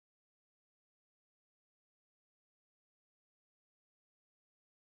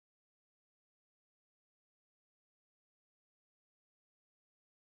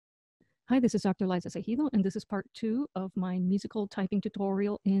Hi, this is Dr. Liza Sejido, and this is part 2 of my musical typing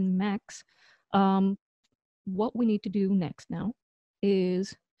tutorial in Max. What we need to do next now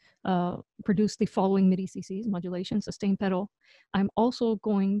is produce the following MIDI CCs: modulation, sustain pedal. I'm also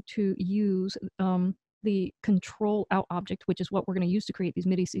going to use the control out object, which is what we're going to use to create these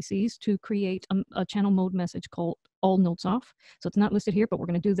MIDI CCs, to create a channel mode message called all notes off. So it's not listed here, but we're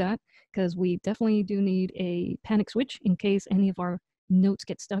going to do that because we definitely do need a panic switch in case any of our notes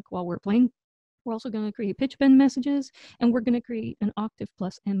get stuck while we're playing. We're also going to create pitch bend messages, and we're going to create an octave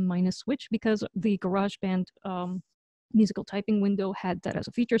plus and minus switch because the GarageBand musical typing window had that as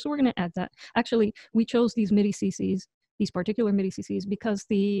a feature. So we're going to add that. Actually, we chose these MIDI CCs, these particular MIDI CCs, because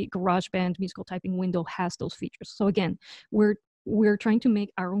the GarageBand musical typing window has those features. So again, we're trying to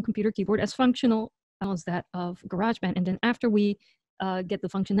make our own computer keyboard as functional as that of GarageBand. And then after we get the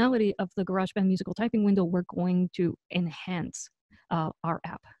functionality of the GarageBand musical typing window, we're going to enhance our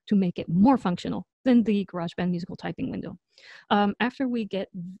app to make it more functional than the GarageBand musical typing window. After we get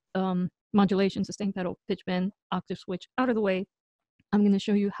modulation, sustain pedal, pitch bend, octave switch out of the way, I'm going to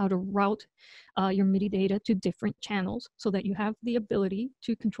show you how to route your MIDI data to different channels so that you have the ability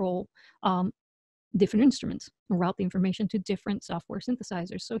to control different instruments and route the information to different software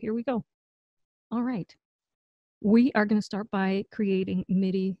synthesizers. So here we go. All right. We are going to start by creating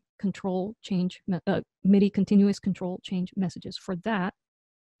MIDI MIDI continuous control change messages. For that,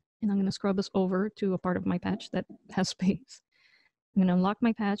 and I'm going to scrub us over to a part of my patch that has space. I'm going to unlock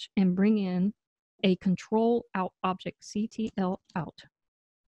my patch and bring in a control out object, CTL out.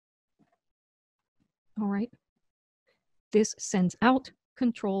 All right. This sends out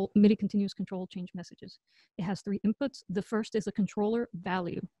MIDI continuous control change messages. It has 3 inputs. The first is a controller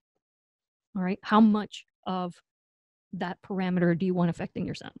value. All right. How much of that parameter do you want affecting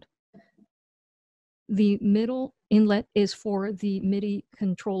your sound? The middle inlet is for the MIDI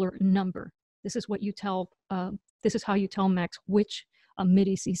controller number. This is what you tell, this is how you tell Max which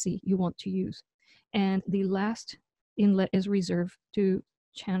MIDI CC you want to use. And the last inlet is reserved to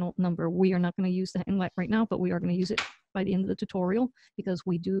channel number. We are not going to use that inlet right now, but we are going to use it by the end of the tutorial because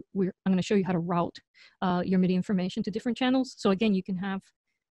I'm going to show you how to route your MIDI information to different channels. So again, you can have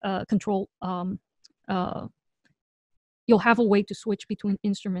you'll have a way to switch between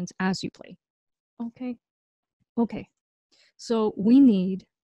instruments as you play. Okay. So we need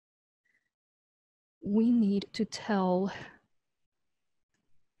to tell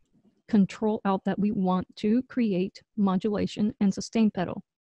control out that we want to create modulation and sustain pedal.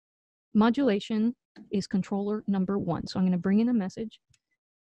 Modulation is controller number 1. So I'm going to bring in a message,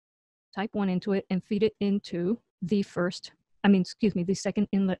 type 1 into it, and feed it into the second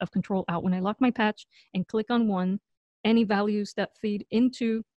inlet of control out. When I lock my patch and click on 1, any values that feed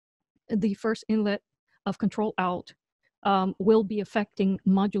into the first inlet of control out will be affecting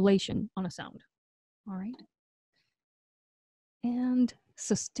modulation on a sound. All right. And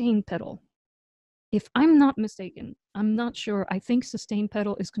sustain pedal. If I'm not mistaken, I'm not sure. I think sustain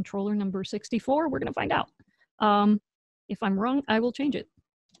pedal is controller number 64. We're going to find out. If I'm wrong, I will change it.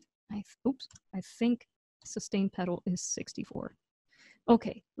 I think sustain pedal is 64.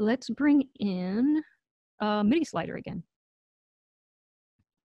 Okay, let's bring in MIDI slider again.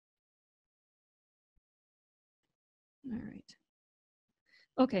 All right.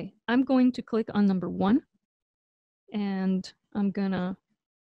 Okay, I'm going to click on number 1, and I'm gonna,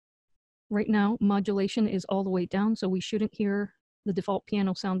 right now, modulation is all the way down, so we shouldn't hear the default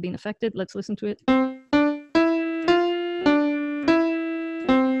piano sound being affected. Let's listen to it.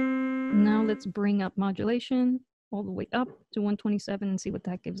 Now let's bring up modulation all the way up to 127 and see what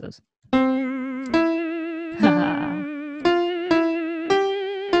that gives us.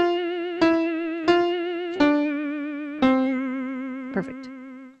 Perfect.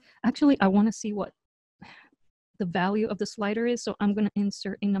 Actually, I want to see what the value of the slider is, so I'm going to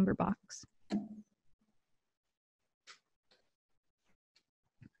insert a number box.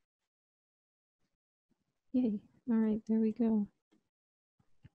 Yay. All right, there we go.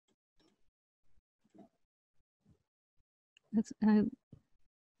 That's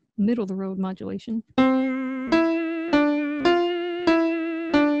middle of the road modulation.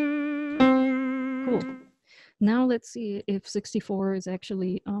 Cool. Now let's see if 64 is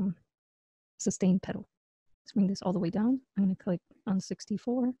actually sustain pedal. Let's bring this all the way down. I'm going to click on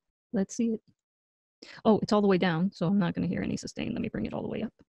 64. Let's see it. Oh, it's all the way down, so I'm not going to hear any sustain. Let me bring it all the way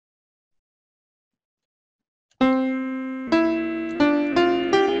up.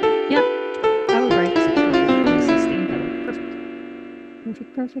 Yeah, I was right. 64 is sustain pedal.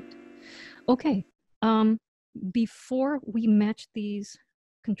 Perfect. Okay. Before we match these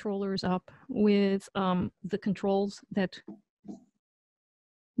controllers up with the controls that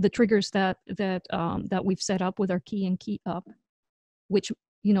the triggers that we've set up with our key and key up, which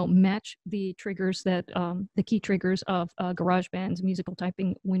match the triggers that the key triggers of GarageBand's musical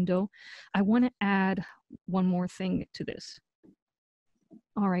typing window. I want to add one more thing to this.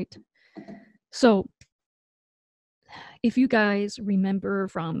 All right. So if you guys remember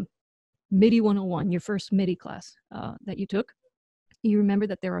from MIDI 101, your first MIDI class that you took, you remember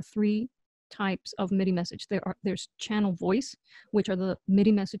that there are 3 types of MIDI message. There's channel voice, which are the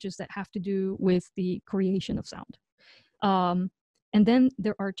MIDI messages that have to do with the creation of sound. And then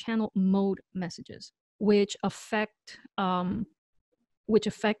there are channel mode messages, which affect a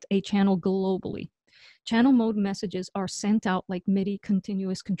channel globally. Channel mode messages are sent out like MIDI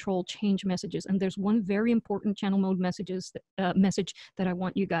continuous control change messages. And there's one very important channel mode message that I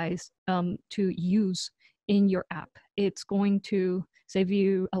want you guys to use in your app. It's going to save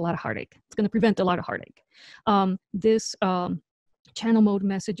you a lot of heartache. It's going to prevent a lot of heartache. This channel mode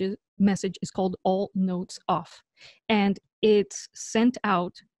message is called all notes off. And it's sent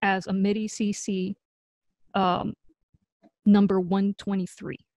out as a MIDI CC number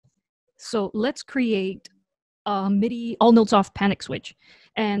 123. So let's create a MIDI all notes off panic switch.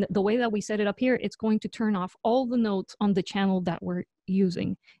 And the way that we set it up here, it's going to turn off all the notes on the channel that we're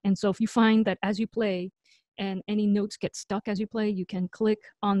using. And so if you find that as you play and any notes get stuck as you play, you can click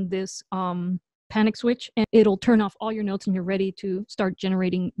on this panic switch and it'll turn off all your notes and you're ready to start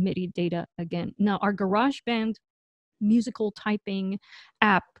generating MIDI data again. Now, our GarageBand musical typing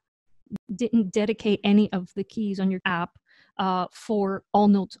app didn't dedicate any of the keys on your app for all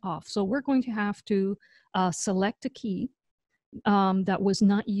notes off. So we're going to have to select a key that was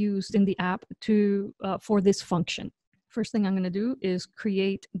not used in the app for this function. First thing I'm going to do is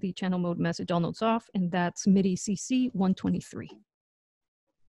create the channel mode message all notes off, and that's MIDI CC 123.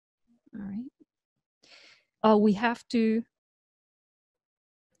 All right. We have to,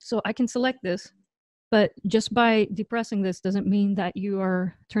 so I can select this, but just by depressing this doesn't mean that you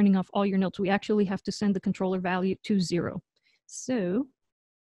are turning off all your notes. We actually have to send the controller value to 0. So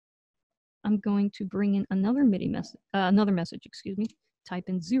I'm going to bring in another MIDI message, excuse me, type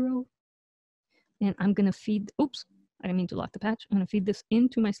in 0, and I'm going to feed, oops, I didn't mean to lock the patch. I'm going to feed this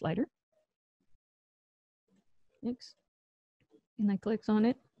into my slider. Next. And I click on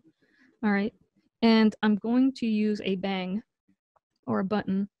it. All right. And I'm going to use a bang or a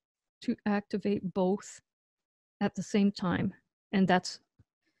button to activate both at the same time. And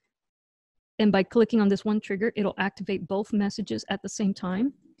by clicking on this one trigger, it'll activate both messages at the same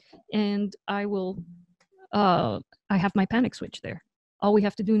time. And I have my panic switch there. All we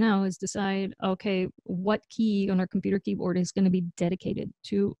have to do now is decide, okay, what key on our computer keyboard is going to be dedicated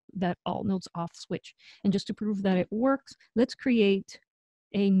to that all notes off switch. And just to prove that it works, let's create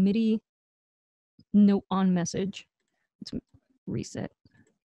a MIDI note on message. Let's reset.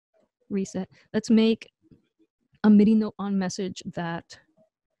 Let's make a MIDI note on message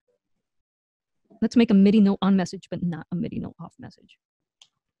let's make a MIDI note on message, but not a MIDI note off message.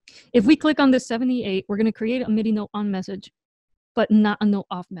 If we click on this 78, we're going to create a MIDI note on message, but not a note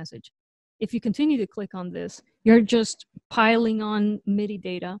off message. If you continue to click on this, you're just piling on MIDI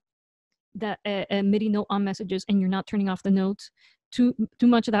data, that MIDI note on messages, and you're not turning off the notes. Too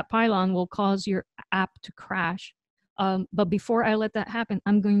much of that pile-on will cause your app to crash. But before I let that happen,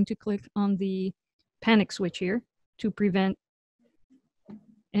 I'm going to click on the panic switch here to prevent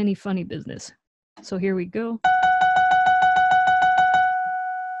any funny business. So here we go.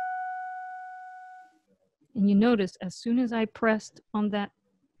 And you notice as soon as I pressed on that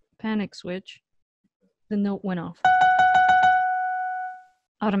panic switch, the note went off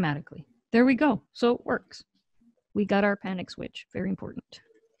automatically. There we go. So it works. We got our panic switch. Very important.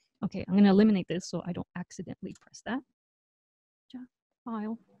 Okay, I'm going to eliminate this so I don't accidentally press that.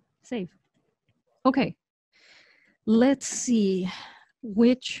 File, save. Okay, let's see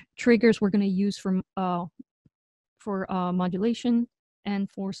which triggers we're going to use for modulation and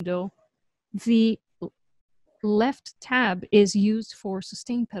for do. The left tab is used for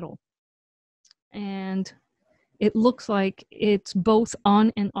sustain pedal, and it looks like it's both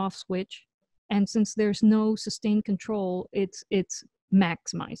on and off switch. And since there's no sustain control, it's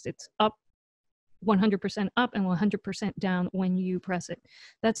maximized. It's up 100% up and 100% down when you press it.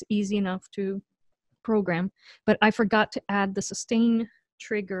 That's easy enough to program, but I forgot to add the sustain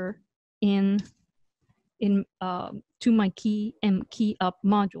trigger to my key and key up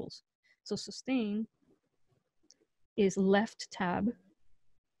modules. So sustain is left tab.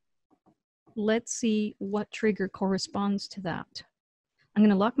 Let's see what trigger corresponds to that. I'm going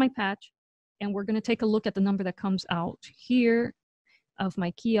to lock my patch, and we're going to take a look at the number that comes out here of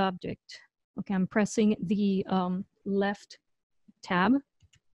my key object. Okay, I'm pressing the left tab,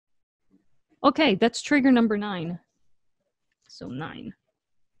 Okay, that's trigger number 9. So 9.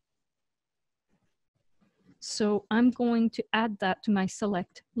 So I'm going to add that to my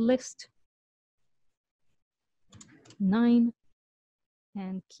select list. 9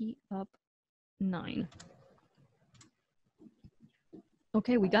 and key up 9.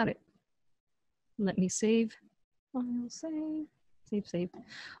 Okay, we got it. Let me save. File, save.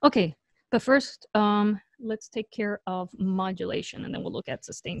 Okay, but first, let's take care of modulation, and then we'll look at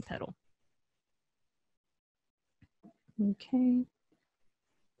sustain pedal. Okay,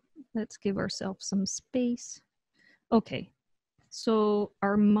 let's give ourselves some space. Okay, so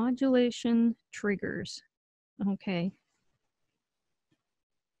our modulation triggers. Okay.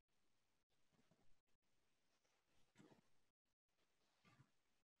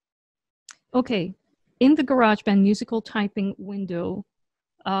 Okay, in the GarageBand musical typing window,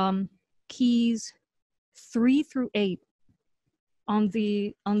 keys 3 through 8 on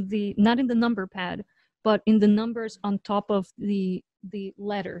the not in the number pad, but in the numbers on top of the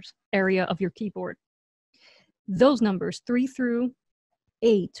letters area of your keyboard. Those numbers 3 through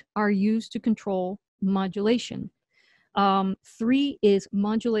 8 are used to control modulation. 3 is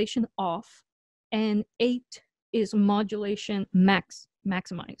modulation off, and 8 is modulation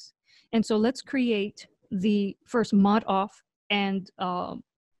maximize. And so let's create the first mod off and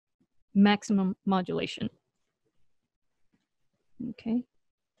maximum modulation. Okay.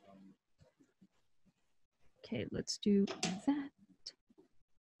 Okay, let's do that.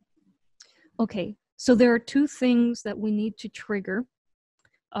 Okay, so there are 2 things that we need to trigger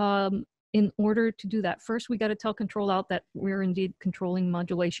in order to do that. First, we got to tell Control Alt that we're indeed controlling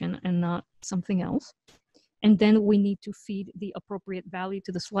modulation and not something else. And then we need to feed the appropriate value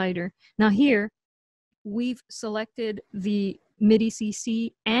to the slider. Now here, we've selected the MIDI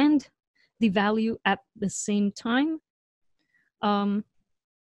CC and the value at the same time.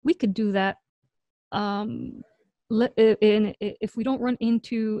 We could do that. If we don't run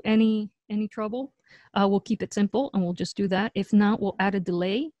into any trouble, we'll keep it simple and we'll just do that. If not, we'll add a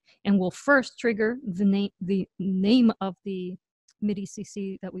delay and we'll first trigger the name of the MIDI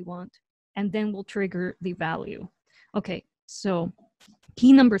CC that we want, and then we'll trigger the value. Okay, so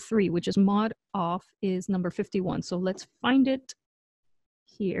key number 3, which is mod off, is number 51. So let's find it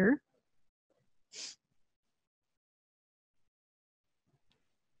here.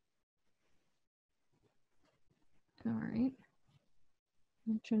 All right.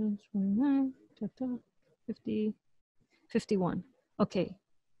 51. Okay,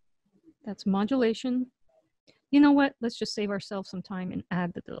 that's modulation. You know what? Let's just save ourselves some time and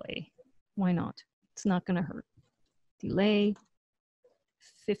add the delay. Why not? It's not going to hurt. Delay,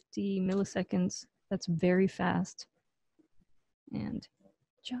 50 milliseconds. That's very fast. And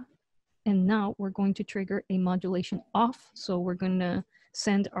now we're going to trigger a modulation off. So we're going to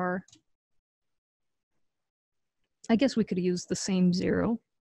send our, I guess we could use the same 0.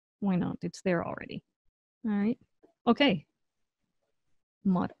 Why not? It's there already. All right. Okay.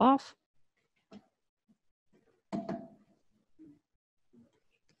 Mod off.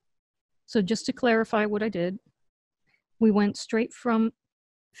 So just to clarify what I did, we went straight from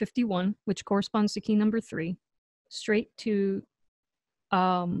 51, which corresponds to key number 3, straight to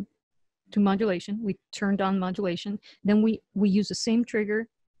modulation. We turned on modulation. Then we use the same trigger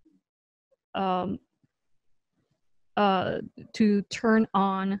to turn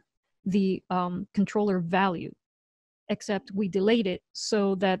on the controller value, except we delayed it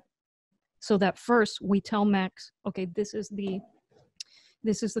so that first we tell Max, okay, this is the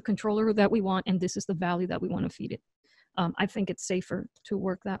controller that we want, and this is the value that we want to feed it. I think it's safer to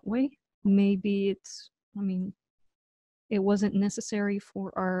work that way. Maybe it's, I mean, it wasn't necessary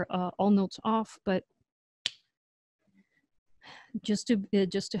for our all notes off, but just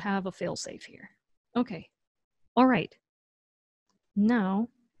to have a fail safe here. Okay. All right. Now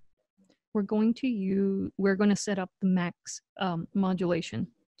we're going to set up the max modulation.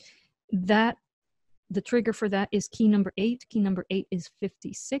 That the trigger for that is key number 8. Key number 8 is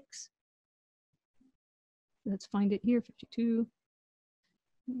 56. Let's find it here, 52.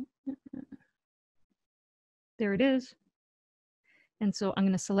 There it is. And so I'm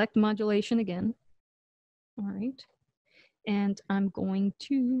going to select modulation again. All right. And I'm going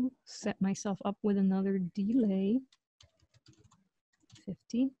to set myself up with another delay,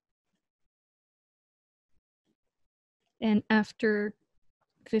 50. And after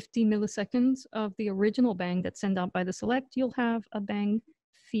 50 milliseconds of the original bang that's sent out by the select, you'll have a bang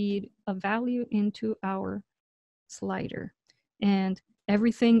feed a value into our slider. And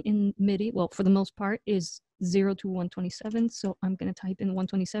everything in MIDI, well, for the most part, is 0 to 127. So I'm going to type in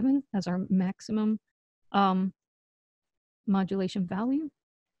 127 as our maximum modulation value.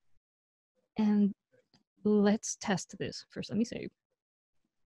 And let's test this. First, let me save.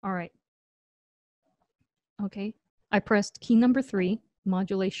 All right. Okay. I pressed key number 3.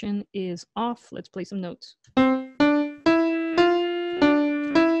 Modulation is off. Let's play some notes.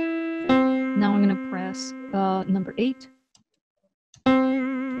 Now I'm going to press number 8. I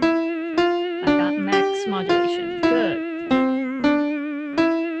got max modulation. Good.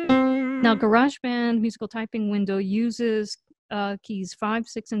 Now, GarageBand musical typing window uses keys 5,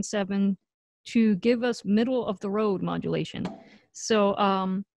 6, and 7 to give us middle of the road modulation. So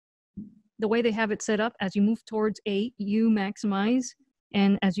the way they have it set up, as you move towards 8, you maximize,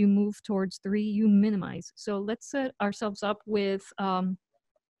 and as you move towards 3, you minimize. So let's set ourselves up with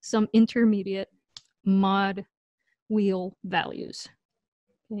some intermediate mod wheel values.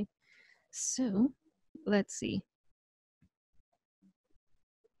 Okay, so let's see.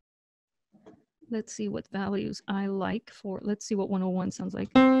 Let's see what values I like for, let's see what 101 sounds like.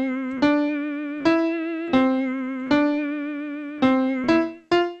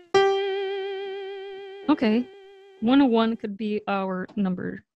 Okay, 101 could be our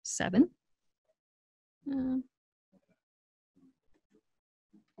number 7.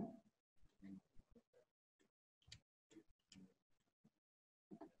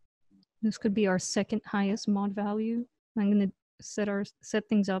 This could be our second highest mod value. I'm going to set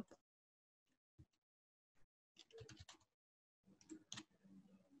things up.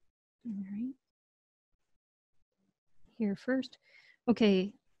 All right. Here first.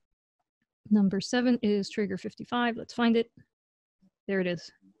 Okay. Number 7 is trigger 55. Let's find it. There it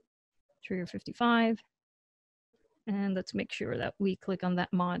is. Trigger 55. And let's make sure that we click on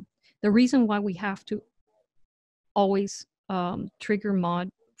that mod. The reason why we have to always trigger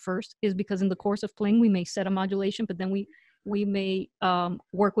mod first is because in the course of playing, we may set a modulation, but then we may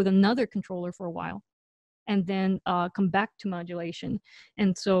work with another controller for a while and then come back to modulation.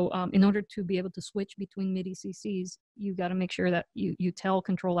 And so in order to be able to switch between MIDI CCs, you got to make sure that you tell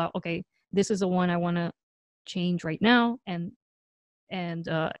control out, okay, this is the one I want to change right now, and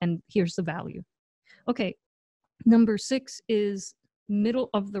here's the value. Okay, number 6 is middle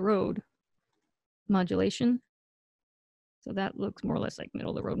of the road modulation. So that looks more or less like middle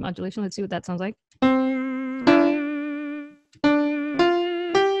of the road modulation. Let's see what that sounds like.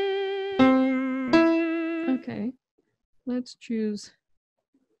 Okay, let's choose.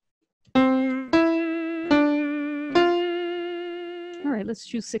 All right, let's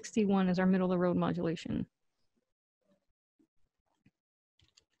choose 61 as our middle of the road modulation.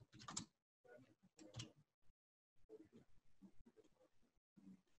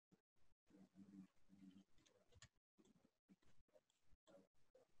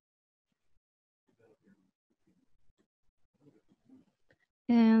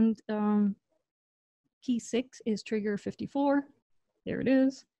 And key 6 is trigger 54. There it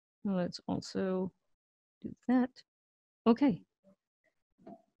is. Now let's also do that. Okay.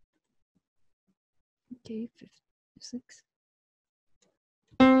 Okay, 56.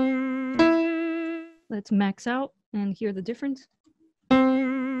 Let's max out and hear the difference.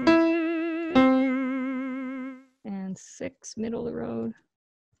 And 6, middle of the road.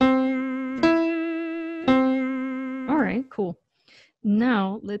 All right, cool.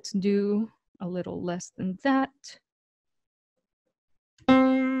 Now let's do a little less than that. Maybe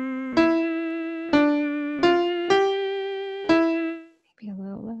a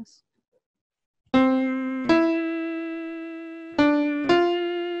little less.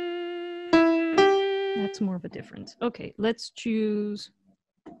 That's more of a difference. Okay, let's choose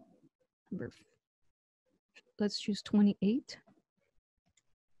 28.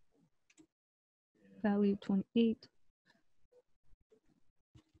 Value 28.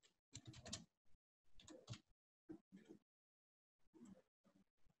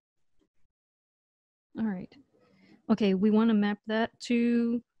 All right. Okay, we want to map that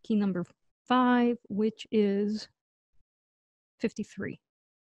to key number 5, which is 53.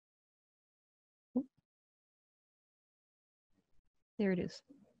 Oh. There it is,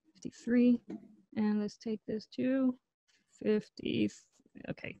 53. And let's take this to 50.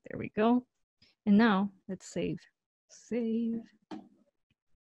 Okay, there we go. And now let's save. Save.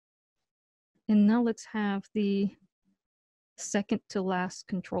 And now let's have the second to last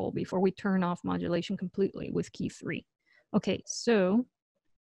control before we turn off modulation completely with key 3. Okay, so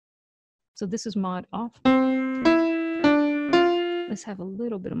this is mod off. Let's have a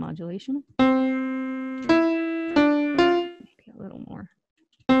little bit of modulation. Maybe a little more.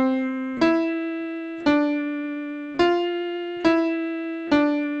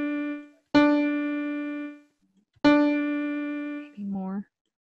 Maybe more.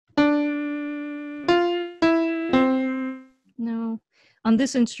 No. On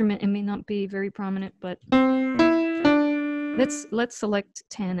this instrument, it may not be very prominent, but let's select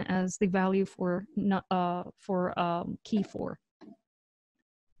 10 as the value for key 4.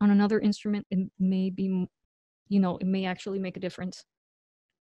 On another instrument, it may be, you know, it may actually make a difference.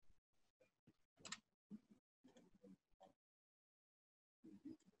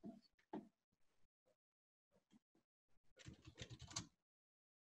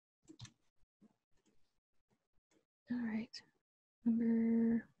 All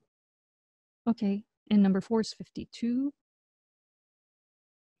right, okay, and number 4 is 52.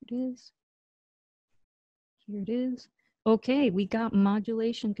 Here it is. Here it is. Okay, we got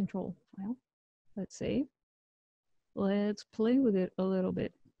modulation control file. Let's save. Let's play with it a little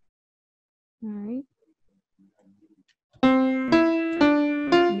bit. All right.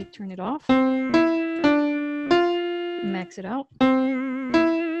 Let me turn it off. Max it out.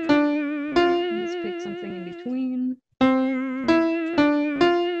 Let's pick something in between.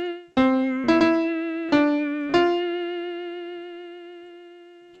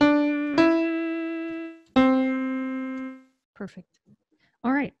 Perfect.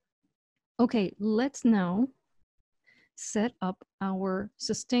 All right. Okay, let's now set up our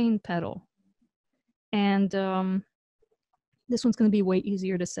sustain pedal. And this one's going to be way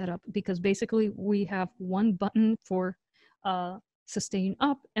easier to set up because basically we have one button for sustain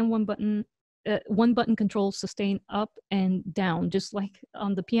up and one button controls sustain up and down. Just like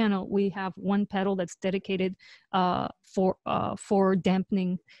on the piano, we have one pedal that's dedicated for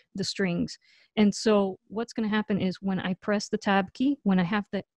dampening the strings. And so what's going to happen is when I press the tab key, when I have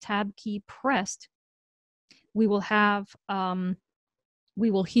the tab key pressed, we will have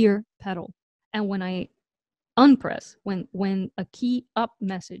we will hear pedal. And when I unpress, when a key up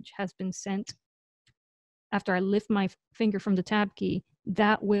message has been sent after I lift my finger from the tab key,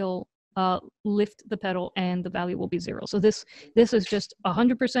 that will lift the pedal and the value will be 0. So this is just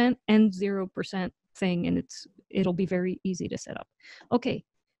 100% and 0% thing, and it'll be very easy to set up. Okay,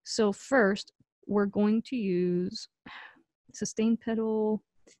 so first we're going to use sustain pedal.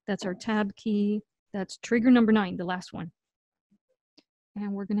 That's our tab key. That's trigger number 9, the last one.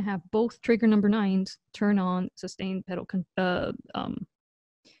 And we're going to have both trigger number 9s turn on sustain pedal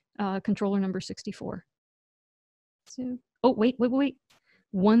controller number 64. So, oh, wait.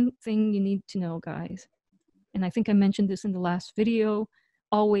 One thing you need to know, guys, and I think I mentioned this in the last video,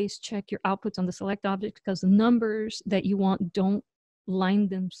 always check your outputs on the select object because the numbers that you want don't line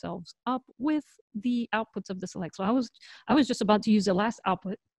themselves up with the outputs of the select. So I was just about to use the last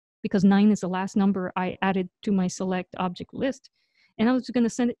output because 9 is the last number I added to my select object list. And I was going to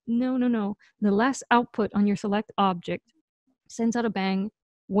send it, no. The last output on your select object sends out a bang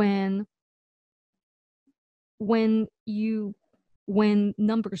when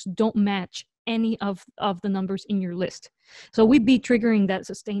numbers don't match any of the numbers in your list. So we'd be triggering that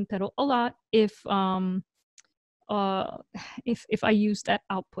sustain pedal a lot if I use that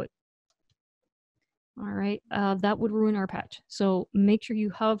output. All right, that would ruin our patch. So make sure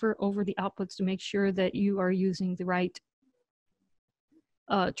you hover over the outputs to make sure that you are using the right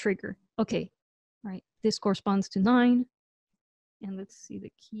trigger. Okay, all right, this corresponds to 9. And let's see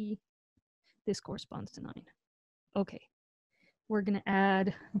the key. This corresponds to 9. Okay, we're gonna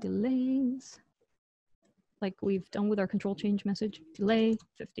add delays like we've done with our control change message. Delay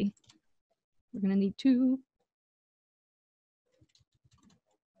 50. We're gonna need 2.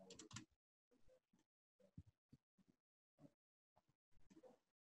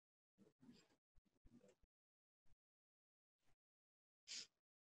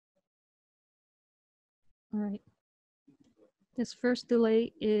 All right, this first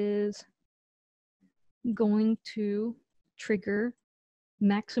delay is going to trigger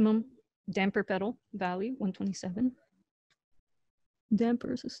maximum damper pedal value, 127.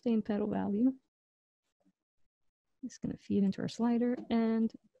 Damper sustain pedal value. It's going to feed into our slider,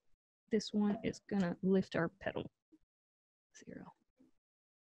 and this one is going to lift our pedal, 0.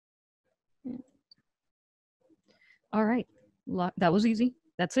 Yeah. All right, that was easy.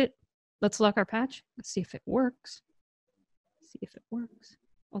 That's it. Let's lock our patch. Let's see if it works.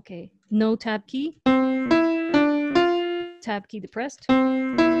 Okay, no tab key. Tab key depressed.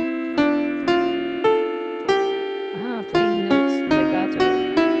 Playing notes legato.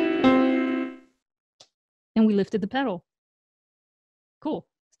 And we lifted the pedal. Cool.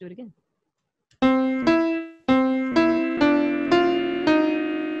 Let's do it again.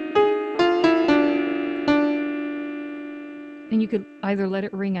 And you could either let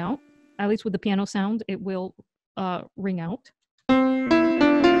it ring out. At least with the piano sound, it will ring out. With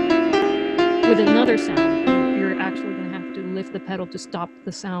another sound, you're actually going to have to lift the pedal to stop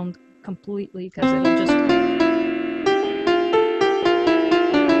the sound completely because it'll just...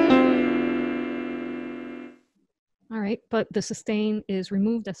 right? But the sustain is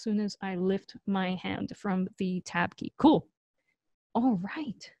removed as soon as I lift my hand from the tab key. Cool. All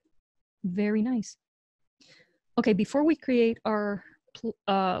right. Very nice. Okay, before we create our,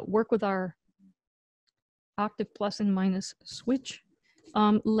 work with our octave plus and minus switch,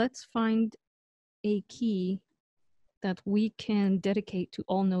 let's find a key that we can dedicate to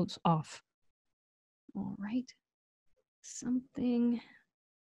all notes off. All right. Something.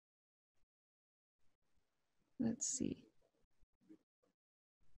 Let's see.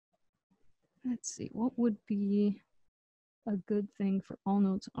 Let's see. What would be a good thing for all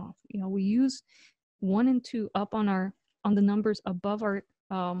notes off? You know, we use 1 and 2 up on the numbers above our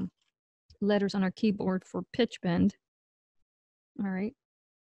letters on our keyboard for pitch bend. All right.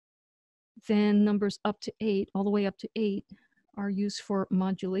 Then numbers up to 8, all the way up to 8, are used for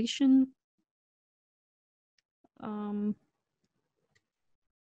modulation.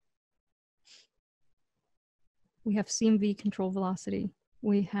 We have CMV control velocity.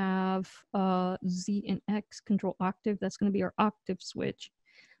 We have Z and X control octave. That's going to be our octave switch.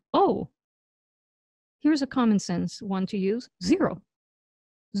 Oh, here's a common sense one to use: 0.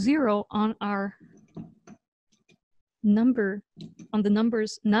 0 on our number, on the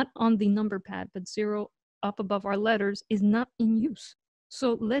numbers, not on the number pad, but 0 up above our letters is not in use.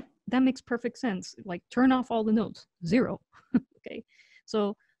 So that makes perfect sense. Like, turn off all the notes, 0. Okay,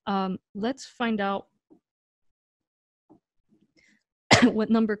 so let's find out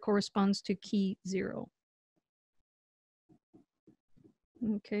what number corresponds to key 0.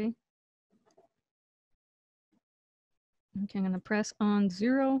 Okay. Okay, I'm going to press on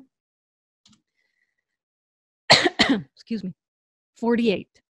 0. Excuse me.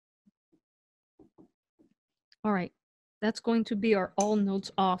 48. All right. That's going to be our all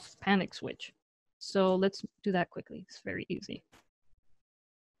notes off panic switch. So let's do that quickly. It's very easy.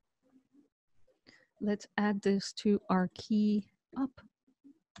 Let's add this to our key up.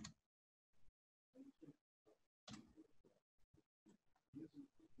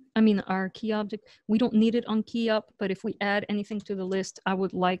 I mean, our key object, we don't need it on key up, but if we add anything to the list, I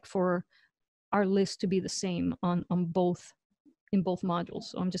would like for our list to be the same on both, in both modules.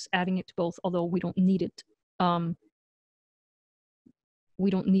 So I'm just adding it to both, although we don't need it. We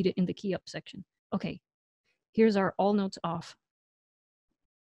don't need it in the key up section. Okay, here's our all notes off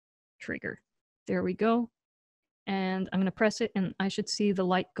trigger. There we go. And I'm going to press it, and I should see the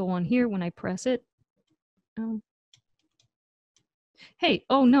light go on here when I press it. Hey,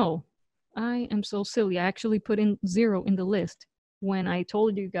 oh no, I am so silly. I actually put in 0 in the list when I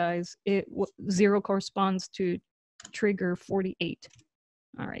told you guys 0 corresponds to trigger 48.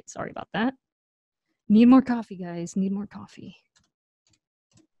 All right, sorry about that. Need more coffee, guys. Need more coffee.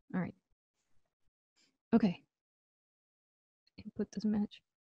 All right. Okay. Input doesn't match.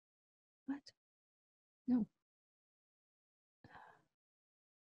 What? No.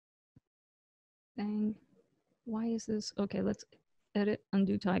 Bang. Why is this? Okay, let's edit,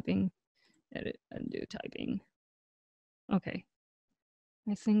 undo typing. Edit, undo typing. Okay.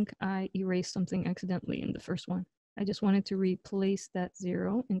 I think I erased something accidentally in the first one. I just wanted to replace that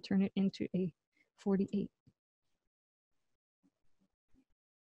 0 and turn it into a 48.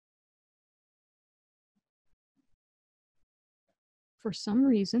 For some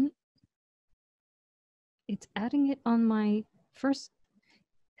reason, it's adding it on my first.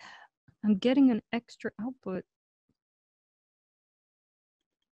 I'm getting an extra output.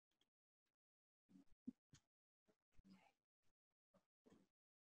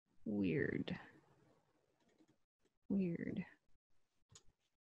 Weird. Weird.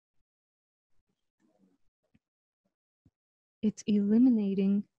 It's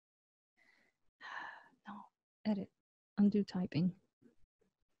eliminating. No, edit, undo typing.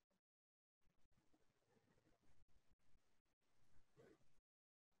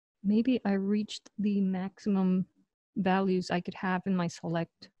 Maybe I reached the maximum values I could have in my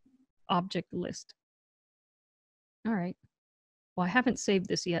select object list. All right. Well, I haven't saved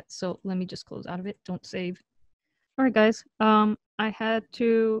this yet, so let me just close out of it. Don't save. All right, guys. I had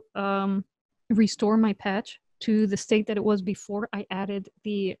to restore my patch to the state that it was before I added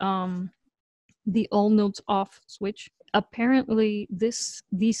the all notes off switch. Apparently, these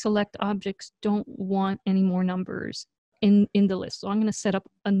select objects don't want any more numbers in the list. So I'm going to set up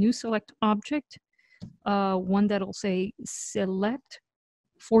a new select object, one that'll say select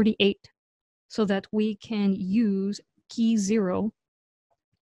 48, so that we can use key 0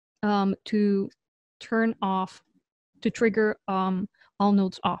 to turn off, to trigger all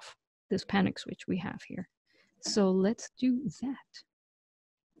notes off, this panic switch we have here. So let's do that.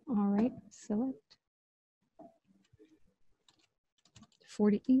 All right, select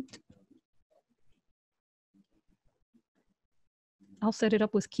 48. I'll set it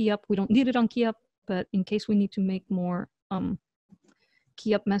up with key up. We don't need it on key up, but in case we need to make more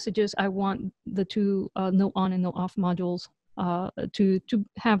key up messages, I want the two no on and no off modules to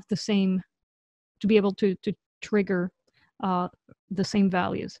have the same, to be able to trigger the same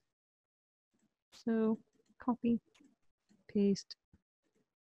values. So copy, paste.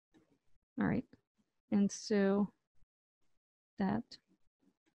 All right, and so that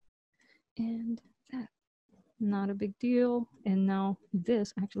and that, not a big deal. And now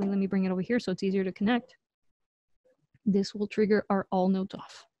this, actually, let me bring it over here so it's easier to connect. This will trigger our all notes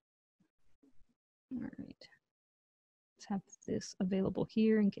off. All right, let's have this available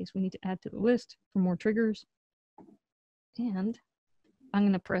here in case we need to add to the list for more triggers. And I'm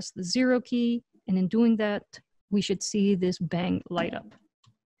going to press the 0 key, and in doing that, we should see this bang light up.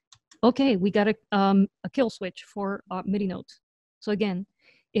 Okay, we got a kill switch for MIDI notes. So again,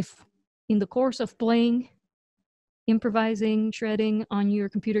 if in the course of playing, improvising, shredding on your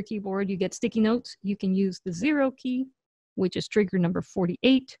computer keyboard, you get sticky notes, you can use the 0 key, which is trigger number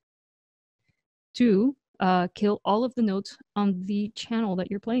 48, to kill all of the notes on the channel that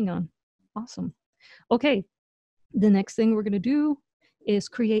you're playing on. Awesome. Okay, the next thing we're going to do is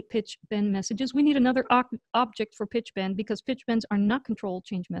create pitch bend messages. We need another object for pitch bend because pitch bends are not control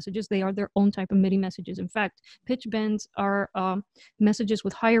change messages. They are their own type of MIDI messages. In fact, pitch bends are messages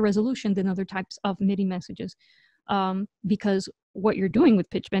with higher resolution than other types of MIDI messages because what you're doing with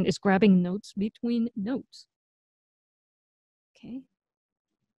pitch bend is grabbing notes between notes. Okay.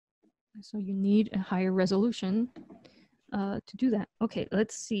 So you need a higher resolution to do that. Okay,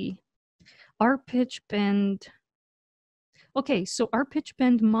 let's see. Our pitch bend. Okay, so our pitch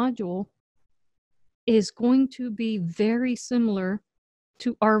bend module is going to be very similar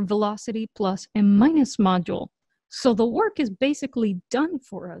to our velocity plus and minus module. So the work is basically done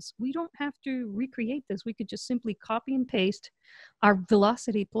for us. We don't have to recreate this. We could just simply copy and paste our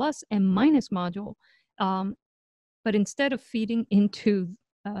velocity plus and minus module. But instead of feeding into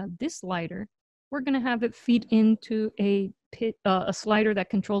this slider, we're going to have it feed into a slider that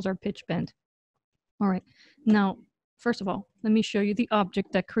controls our pitch bend. All right, now, first of all, let me show you the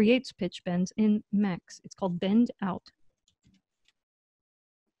object that creates pitch bends in Max. It's called bend out.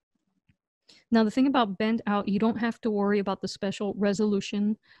 Now, the thing about bend out, you don't have to worry about the special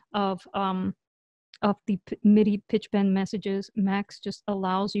resolution of the MIDI pitch bend messages. Max just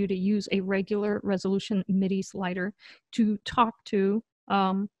allows you to use a regular resolution MIDI slider to talk to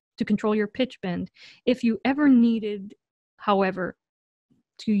control your pitch bend. If you ever needed, however,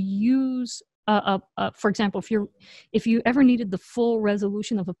 to use for example, if you ever needed the full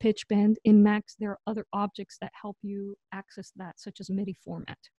resolution of a pitch bend in Max, there are other objects that help you access that, such as MIDI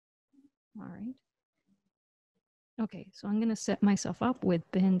format. All right. Okay, so I'm going to set myself up with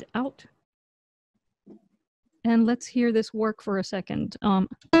bend out. And let's hear this work for a second. I'm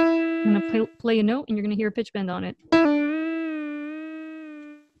going to play a note, and you're going to hear a pitch bend on it.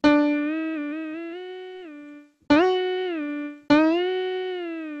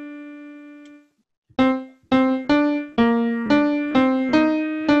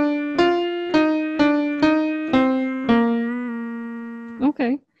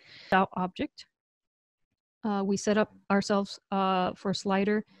 Okay, out object. We set up ourselves for a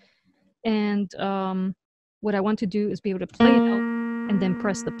slider, and what I want to do is be able to play a note and then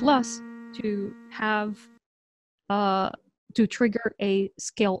press the plus to have to trigger a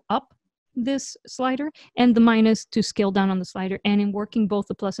scale up this slider, and the minus to scale down on the slider. And in working both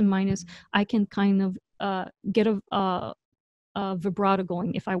the plus and minus, I can kind of get a vibrato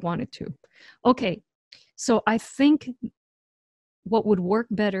going if I wanted to. Okay, so I think what would work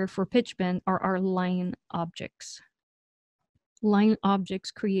better for pitch bend are our line objects. Line objects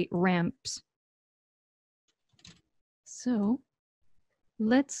create ramps. So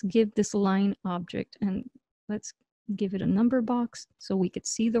let's give this line object, and let's give it a number box so we could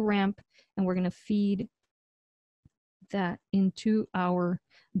see the ramp, and we're going to feed that into our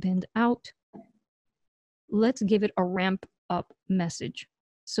bend out. Let's give it a ramp up message.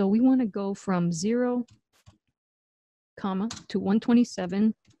 So we want to go from 0, to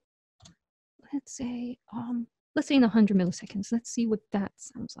 127. Let's say in 100 milliseconds. Let's see what that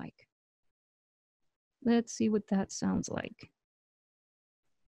sounds like. Let's see what that sounds like.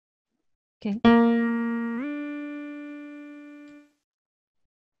 Okay.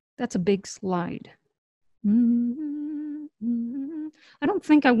 That's a big slide. I don't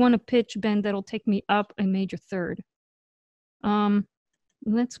think I want a pitch bend that'll take me up a major third.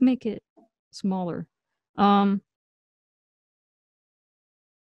 Let's make it smaller.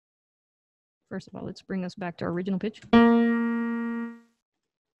 First of all, let's bring us back to our original pitch. How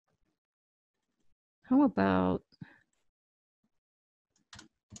about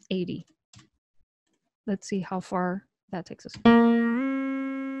 80. Let's see how far that takes us. I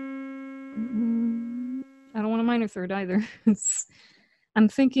don't want a minor third either. I'm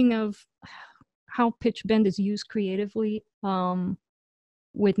thinking of how pitch bend is used creatively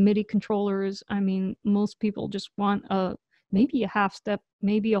with MIDI controllers. I mean, most people just want maybe a half step,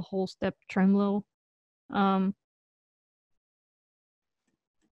 maybe a whole step tremolo.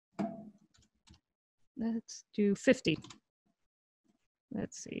 Let's do 50.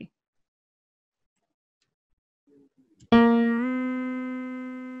 Let's see.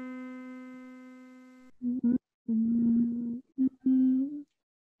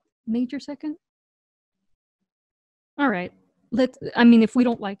 Major second? All right. I mean, if we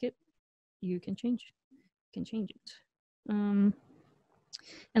don't like it, you can change it. And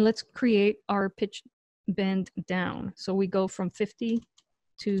let's create our pitch bend down. So we go from 50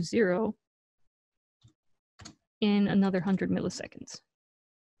 to 0 in another 100 milliseconds.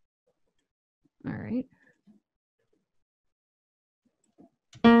 All right.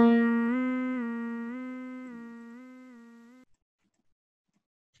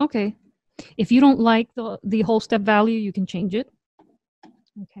 Okay. If you don't like the whole step value, you can change it.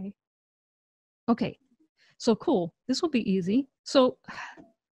 Okay. Okay. So cool. This will be easy. So I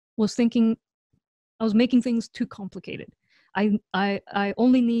was making things too complicated. I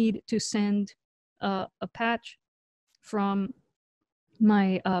only need to send a patch from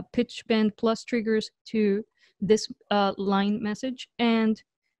my pitch bend plus triggers to this line message and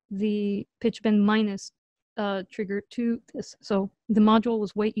the pitch bend minus trigger to this. So the module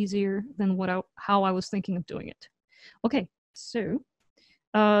was way easier than how I was thinking of doing it. Okay, so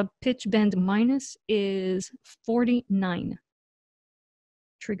pitch bend minus is 49.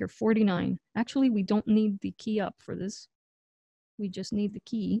 Trigger 49. Actually, we don't need the key up for this. We just need the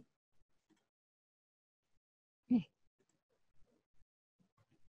key. Okay.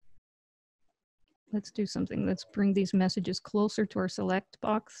 Let's do something. Let's bring these messages closer to our select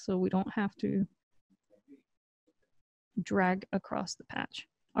box so we don't have to drag across the patch.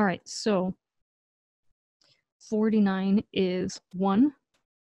 All right, so 49 is 1,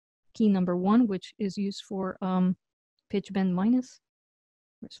 key number 1, which is used for pitch bend minus.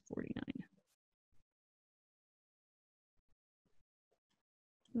 Where's 49?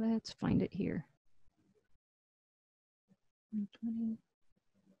 Let's find it here. 20.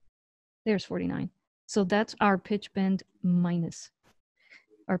 There's 49. So that's our pitch bend minus.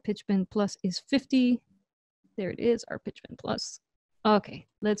 Our pitch bend plus is 50. There it is, our pitch bend plus. Okay,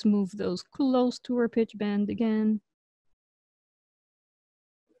 let's move those close to our pitch bend again.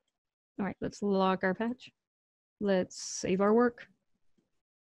 All right, let's lock our patch. Let's save our work.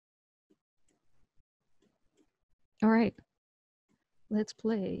 All right, let's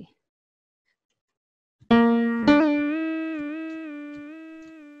play.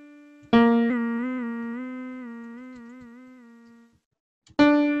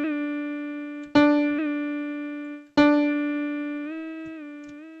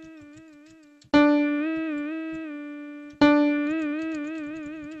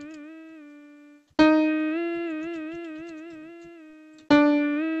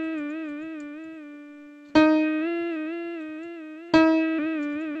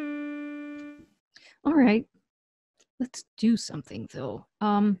 All right, let's do something though.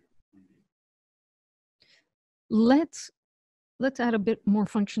 Let's add a bit more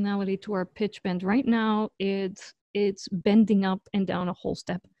functionality to our pitch bend. Right now, it's bending up and down a whole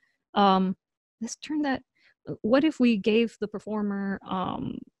step. Let's turn that. What if we gave the performer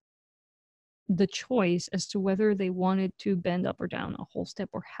the choice as to whether they wanted to bend up or down a whole step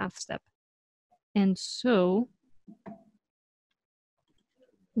or half step? And so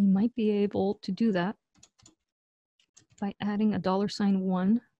we might be able to do that by adding a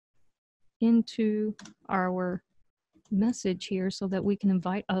 $1 into our message here so that we can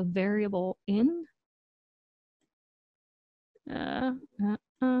invite a variable in.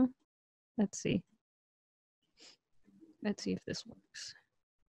 Let's see. Let's see if this works.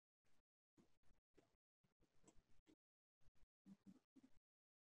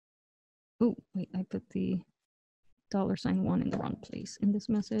 Oh, wait, I put the $1 in the wrong place in this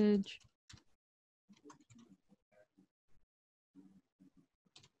message.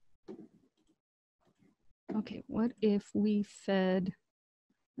 Okay, what if we fed,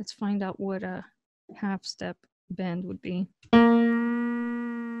 let's find out what a half step bend would be.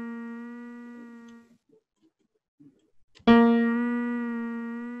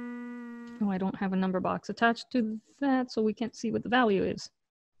 Oh, I don't have a number box attached to that, so we can't see what the value is.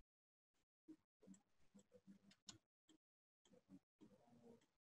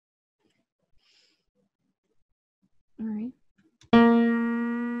 All right.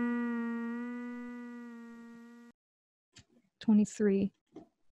 23,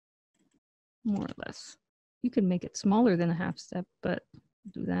 more or less. You could make it smaller than a half step, but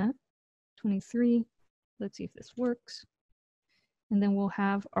do that. 23. Let's see if this works. And then we'll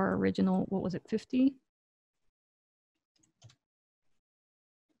have our original, what was it, 50?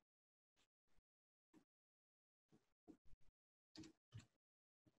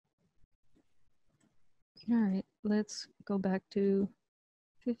 All right, let's go back to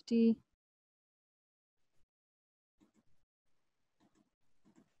 50.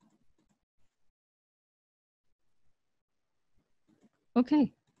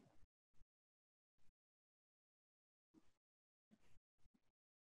 Okay.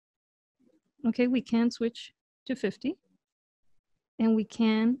 Okay, we can switch to 50. And we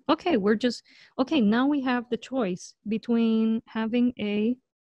can, okay, we're just, okay, now we have the choice between having a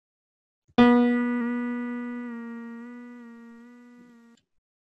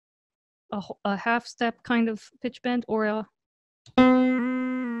half step kind of pitch bend or a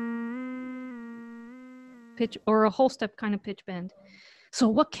pitch or a whole step kind of pitch bend. So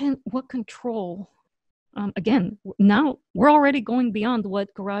what control? Again, now we're already going beyond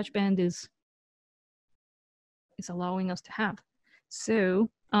what GarageBand is allowing us to have. So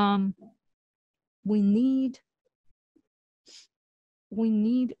we need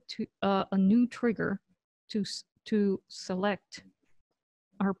to a new trigger to select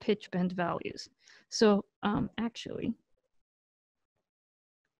our pitch bend values. So actually,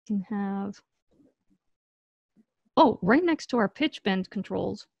 we can have, oh, right next to our pitch bend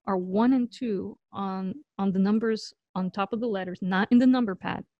controls are 1 and 2 on the numbers on top of the letters, not in the number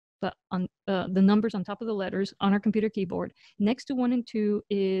pad, but on the numbers on top of the letters on our computer keyboard. Next to 1 and 2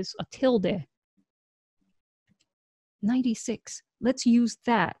 is a tilde. 96. Let's use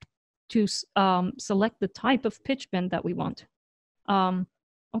that to select the type of pitch bend that we want.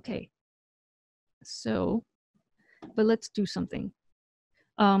 Okay. So, but let's do something.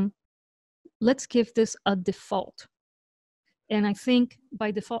 Let's give this a default. And I think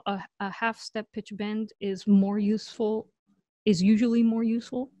by default, a half step pitch bend is more useful, is usually more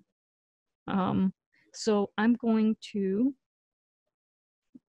useful. So I'm going to,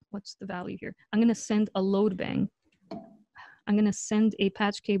 what's the value here? I'm going to send a load bang. I'm going to send a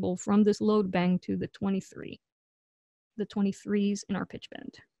patch cable from this load bang to the 23. The 23s in our pitch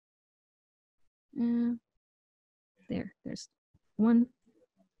bend. There's 1.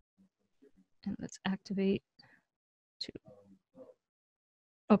 And let's activate 2.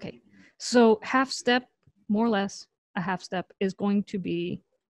 Okay, so half step, more or less, a half step is going to be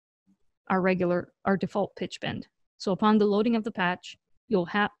our default pitch bend. So upon the loading of the patch, you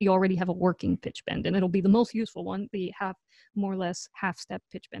already have a working pitch bend, and it'll be the most useful one, the more or less half step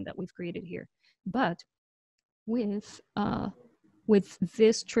pitch bend that we've created here. But with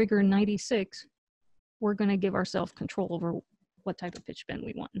this trigger 96, we're going to give ourselves control over what type of pitch bend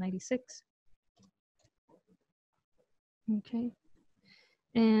we want. 96. Okay.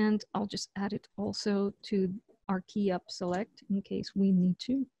 And I'll just add it also to our key up select in case we need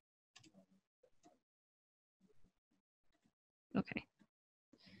to. Okay.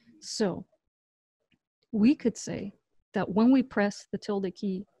 So we could say that when we press the tilde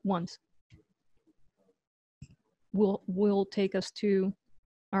key once, will take us to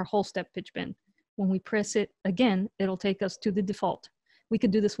our whole step pitch bend. When we press it again, it'll take us to the default. We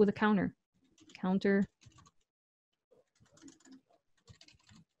could do this with a counter. Counter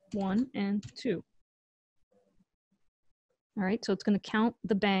 1 and 2. All right, so it's going to count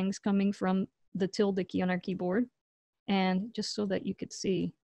the bangs coming from the tilde key on our keyboard. And just so that you could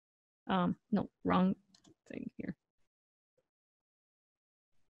see, no, wrong thing here.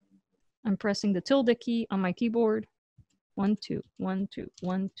 I'm pressing the tilde key on my keyboard. 1, 2, 1, 2,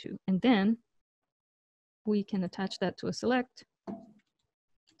 1, 2. And then we can attach that to a select.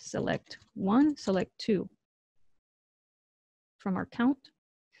 Select 1, select 2 from our count.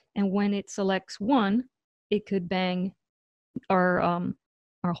 And when it selects 1, it could bang our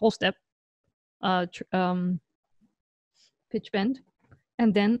whole step pitch bend.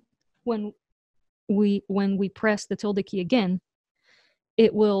 And then when we press the tilde key again,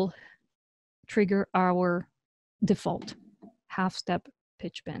 it will trigger our default half step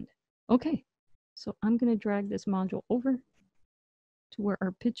pitch bend. Okay, so I'm going to drag this module over to where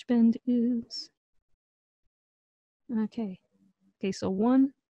our pitch bend is. Okay, so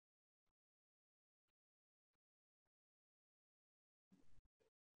 1.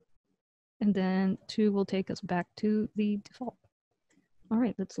 And then 2 will take us back to the default. All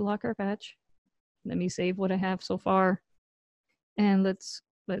right, let's lock our patch. Let me save what I have so far. And let's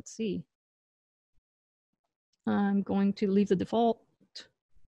see. I'm going to leave the default.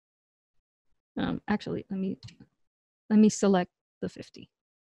 Actually, let Let me select the 50.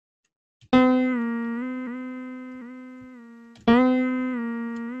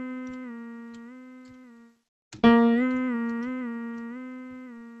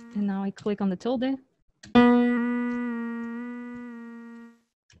 And now I click on the tilde.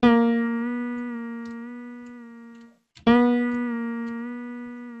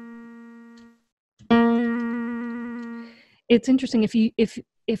 It's interesting if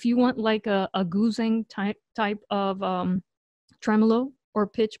you want like a goozing type of tremolo or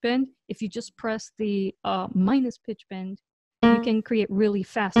pitch bend. If you just press the minus pitch bend, you can create really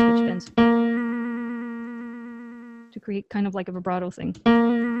fast pitch bends to create kind of like a vibrato thing.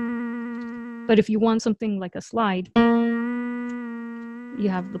 But if you want something like a slide, you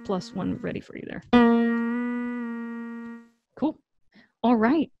have the +1 ready for you there. Cool. All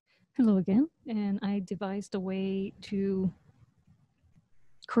right. Hello again. And I devised a way to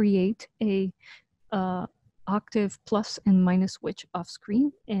create a Octave plus and minus switch off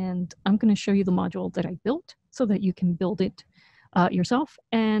screen. And I'm going to show you the module that I built so that you can build it yourself.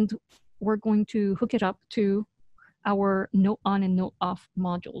 And we're going to hook it up to our note on and note off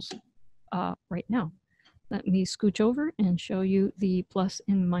modules right now. Let me scooch over and show you the plus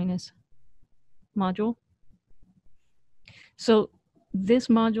and minus module. So this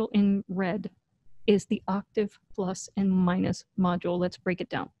module in red is the Octave plus and minus module. Let's break it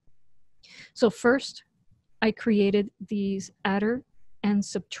down. So first, I created these adder and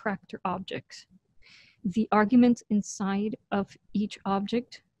subtractor objects. The arguments inside of each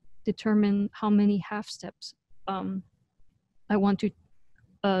object determine how many half steps I want to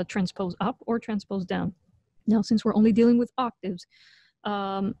transpose up or transpose down. Now, since we're only dealing with octaves,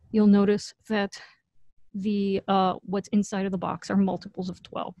 you'll notice that the what's inside of the box are multiples of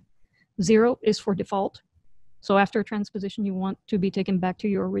 12. 0 is for default. So after a transposition, you want to be taken back to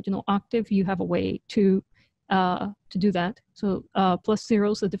your original octave. You have a way to do that. So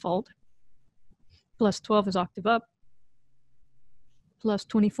 +0 is the default. +12 is octave up.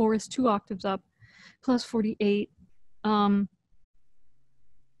 +24 is 2 octaves up. +48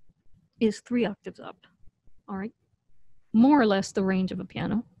 is 3 octaves up. All right, more or less the range of a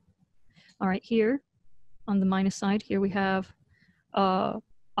piano. All right, here on the minus side, here we have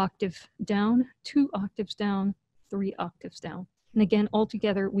octave down, 2 octaves down, 3 octaves down. And again,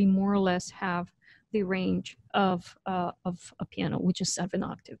 altogether, we more or less have the range of a piano, which is 7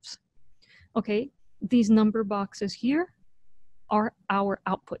 octaves. Okay, these number boxes here are our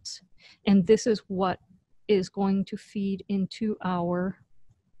outputs. And this is what is going to feed into our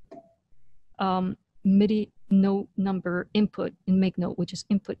MIDI note number input in make note, which is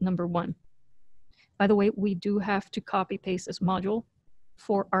input number 1. By the way, we do have to copy paste this module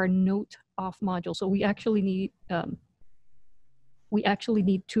for our note off module. So we actually need 2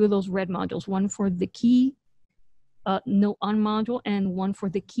 of those red modules, one for the key note on module and one for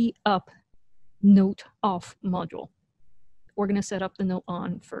the key up note off module. We're going to set up the note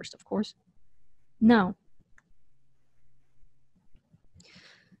on first, of course. Now,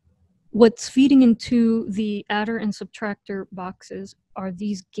 what's feeding into the adder and subtractor boxes are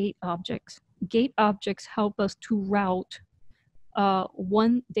these gate objects. Gate objects help us to route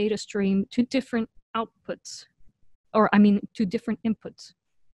one data stream to different outputs, or I mean to different inputs.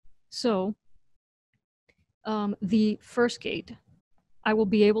 So the first gate, I will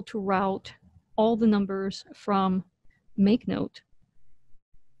be able to route all the numbers from make note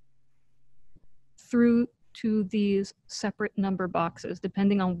through to these separate number boxes,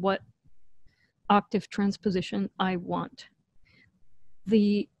 depending on what octave transposition I want.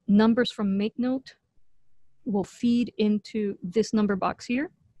 The numbers from make note will feed into this number box here,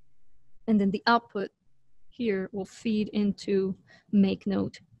 and then the output here will feed into make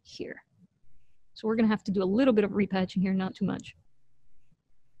note here. So we're going to have to do a little bit of repatching here, not too much.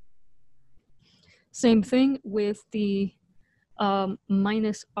 Same thing with the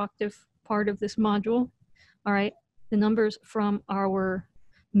minus octave part of this module. All right, the numbers from our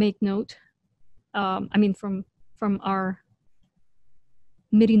make note, from our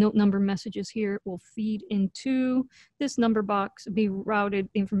MIDI note number messages here will feed into this number box, be routed,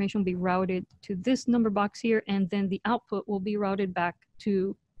 the information will be routed to this number box here, and then the output will be routed back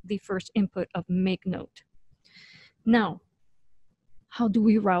to the first input of make note. Now, how do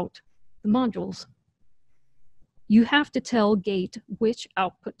we route the modules? You have to tell gate which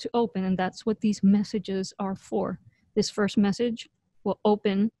output to open, and that's what these messages are for. This first message will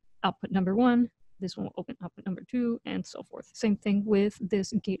open output number 1, this one will open output number 2, and so forth. Same thing with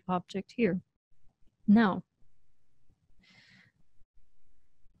this gate object here. Now,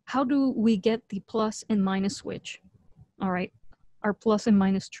 how do we get the plus and minus switch? All right, our plus and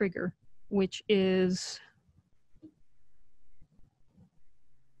minus trigger, which is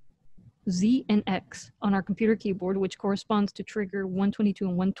Z and X on our computer keyboard, which corresponds to trigger 122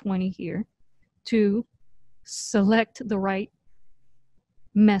 and 120 here, to select the right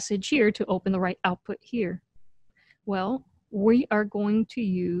message here to open the right output here. Well, we are going to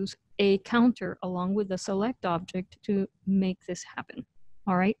use a counter along with the select object to make this happen.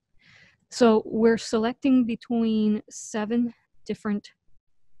 All right. So we're selecting between 7 different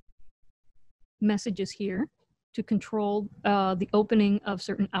messages here to control the opening of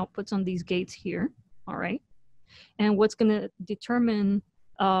certain outputs on these gates here. All right. And what's going to determine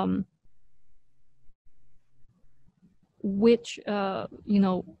which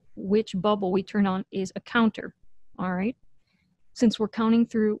which bubble we turn on is a counter. All right. Since we're counting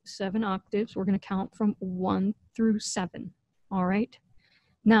through 7 octaves, we're going to count from 1 through 7. All right.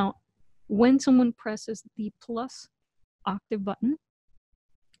 Now, when someone presses the plus octave button,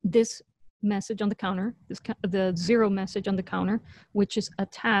 this message on the counter, the 0 message on the counter, which is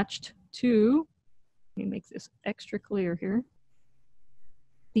attached to, let me make this extra clear here,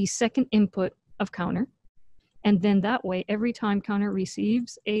 the second input of counter. And then that way, every time counter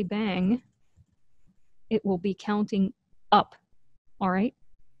receives a bang, it will be counting up. All right.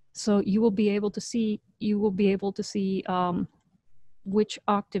 So you will be able to see, which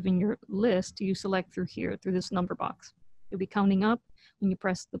octave in your list you select through here, through this number box. You'll be counting up when you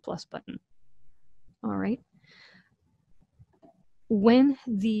press the plus button. All right. When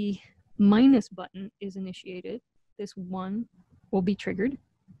the minus button is initiated, this 1 will be triggered.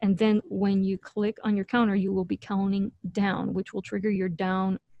 And then when you click on your counter, you will be counting down, which will trigger your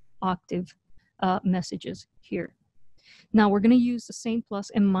down octave messages here. Now we're going to use the same plus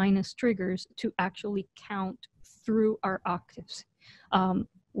and minus triggers to actually count through our octaves.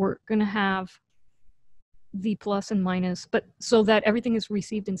 We're going to have the plus and minus, but so that everything is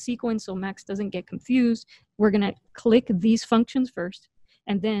received in sequence so Max doesn't get confused, we're going to click these functions first,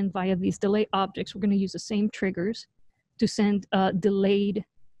 and then via these delay objects, we're going to use the same triggers to send delayed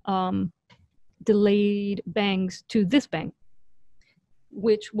bangs to this bang,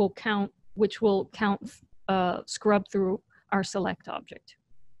 which will count scrub through our select object.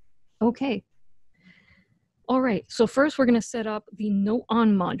 Okay. All right, so first we're going to set up the note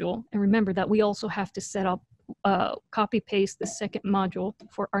on module. And remember that we also have to set up, copy paste the second module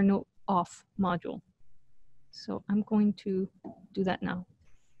for our note off module. So I'm going to do that now.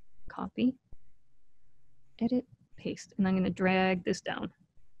 Copy, edit, paste, and I'm going to drag this down.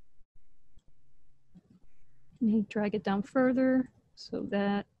 Let me drag it down further so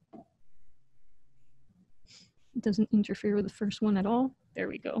that it doesn't interfere with the first one at all. There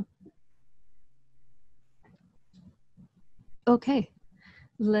we go. Okay,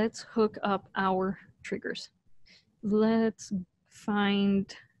 let's hook up our triggers. Let's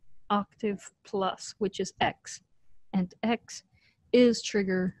find octave plus, which is X, and X is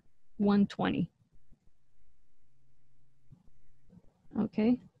trigger 120.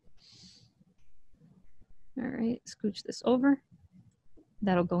 Okay. All right, scooch this over.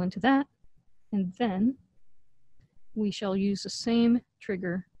 That'll go into that. And then we shall use the same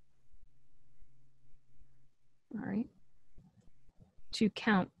trigger, all right, to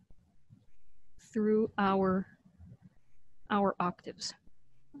count through our octaves,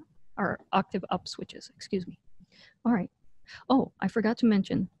 our octave up switches, excuse me. All right. Oh, I forgot to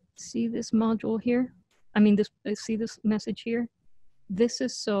mention, see this module here? See this message here? This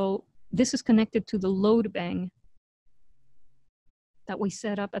is connected to the load bang that we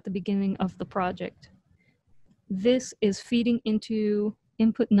set up at the beginning of the project. This is feeding into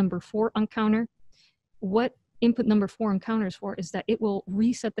input number 4 on counter. What input number 4 on counter is for is that it will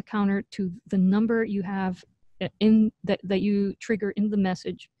reset the counter to the number you have in that you trigger in the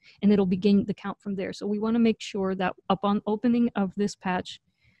message, and it'll begin the count from there. So we want to make sure that upon opening of this patch,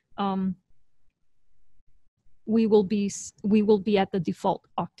 we will be at the default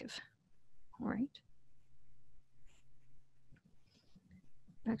octave. All right.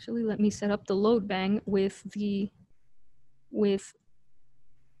 Actually, let me set up the load bang with the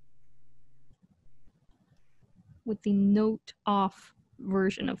note off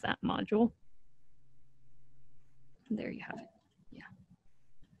version of that module. There you have it. Yeah.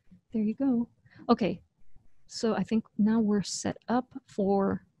 There you go. Okay. So I think now we're set up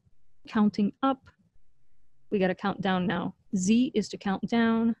for counting up. We got to count down now. Z is to count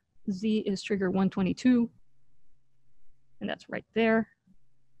down. Z is trigger 122. And that's right there.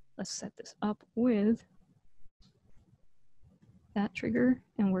 Let's set this up with that trigger,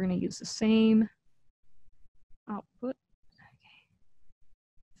 and we're going to use the same output. Okay.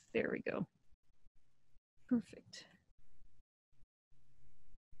 There we go. Perfect.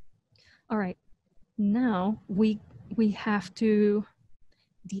 All right. Now we have to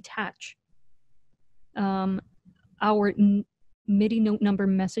detach our MIDI note number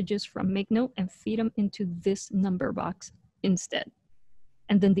messages from make note and feed them into this number box instead.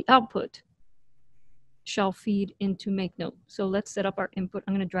 And then the output shall feed into make note. So let's set up our input.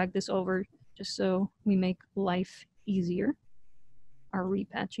 I'm going to drag this over just so we make life easier, our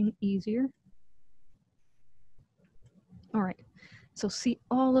repatching easier. All right, so see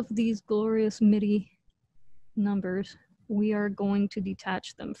all of these glorious MIDI numbers. We are going to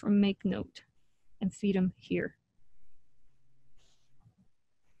detach them from make note and feed them here.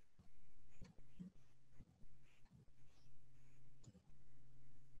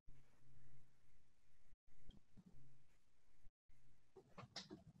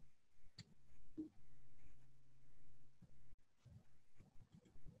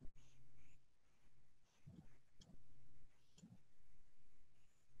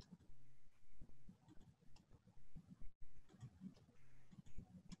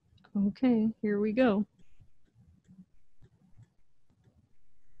 Okay, here we go.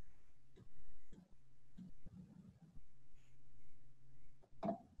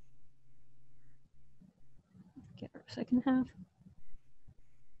 Get our second half.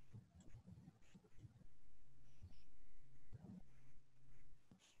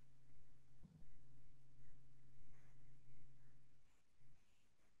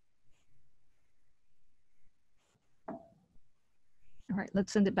 All right,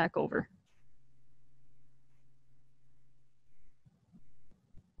 let's send it back over.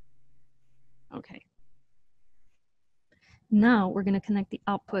 Okay. Now we're going to connect the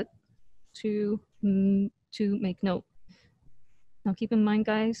output to make note. Now keep in mind,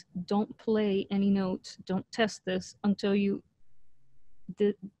 guys, don't play any notes. Don't test this until you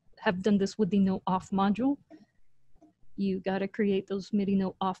have done this with the note off module. You got to create those MIDI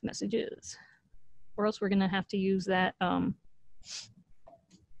note off messages, or else we're going to have to use that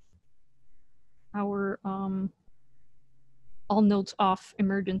our all notes off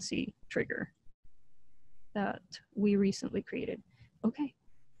emergency trigger that we recently created. Okay.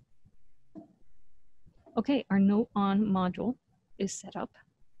 Okay, our note on module is set up.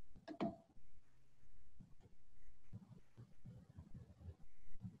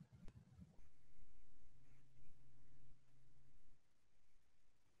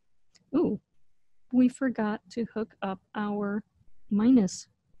 Ooh, we forgot to hook up our minus,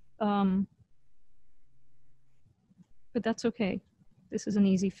 but that's okay. This is an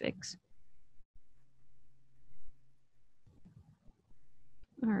easy fix.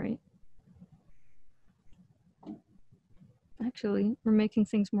 All right. Actually, we're making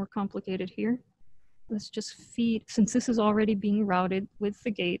things more complicated here. Let's just feed, since this is already being routed with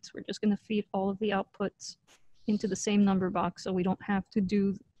the gates, we're just going to feed all of the outputs into the same number box so we don't have to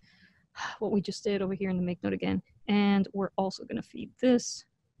do what we just did over here in the make note again. And we're also going to feed this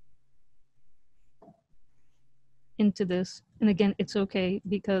into this. And again, it's okay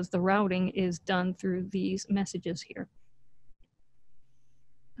because the routing is done through these messages here.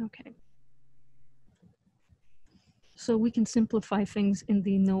 Okay. So we can simplify things in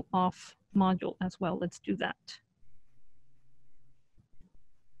the note off module as well. Let's do that.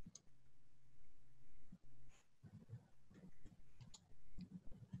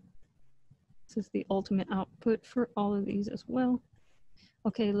 This is the ultimate output for all of these as well.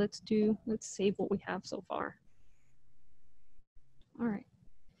 Okay, let's save what we have so far. All right.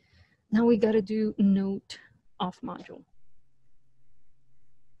 Now we got to do note off module.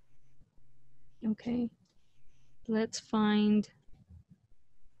 Okay. Let's find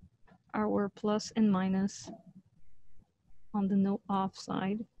our plus and minus on the note off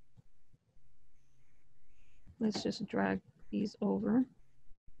side. Let's just drag these over,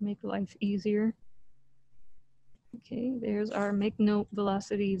 make life easier. Okay, there's our make note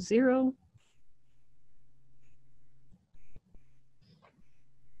velocity 0.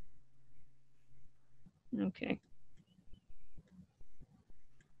 Okay.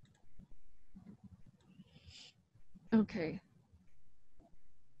 Okay.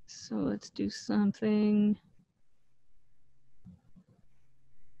 So let's do something.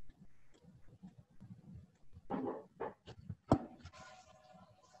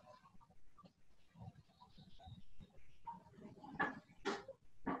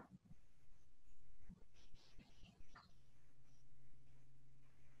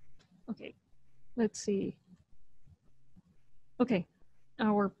 Okay, let's see. Okay,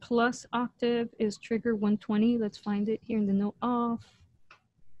 our plus octave is trigger 120. Let's find it here in the note off.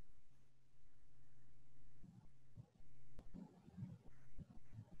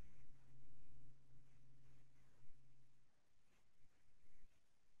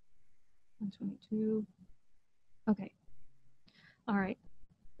 $122. Okay. All right.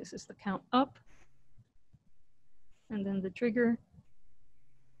 This is the count up, and then the trigger,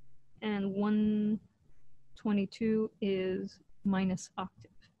 and 122 is minus octave,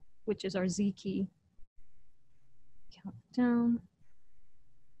 which is our Z key. Count down.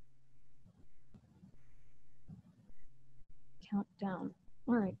 Count down.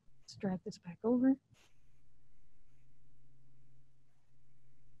 All right, let's drag this back over.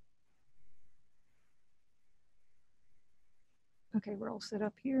 Okay, we're all set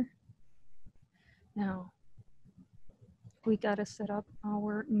up here. Now, we gotta set up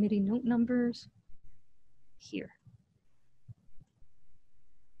our MIDI note numbers here.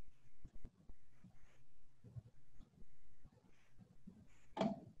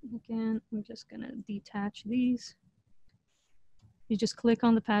 Again, I'm just gonna detach these. You just click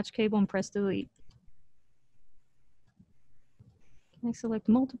on the patch cable and press delete. Can I select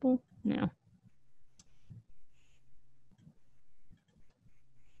multiple? No.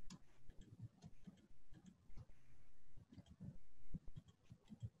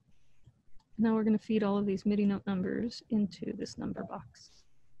 Now we're going to feed all of these MIDI note numbers into this number box.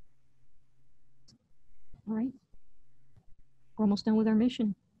 All right. We're almost done with our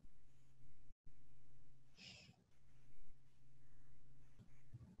mission.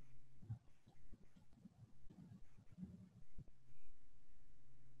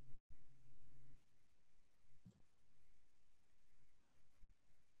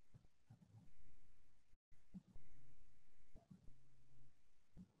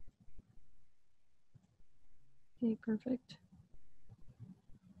 Okay, perfect.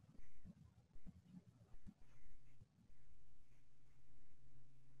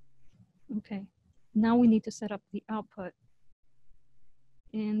 Okay, now we need to set up the output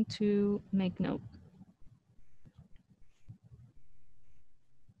into make note.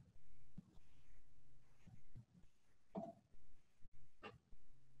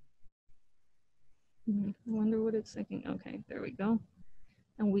 I wonder what it's thinking. Okay, there we go.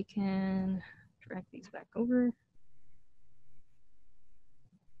 And we can drag these back over.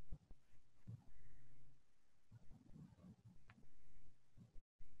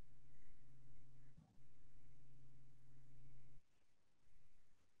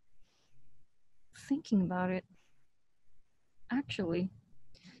 Thinking about it, actually,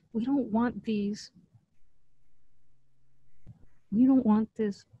 we don't want these. We don't want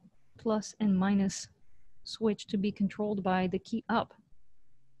this plus and minus switch to be controlled by the key up,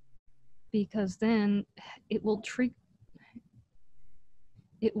 because then it will trigger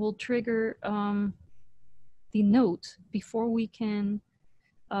the notes before we can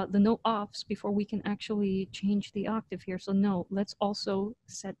the note offs before we can actually change the octave here. So no, let's also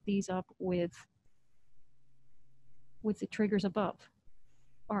set these up with the triggers above.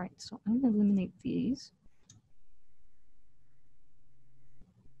 All right, so I'm going to eliminate these.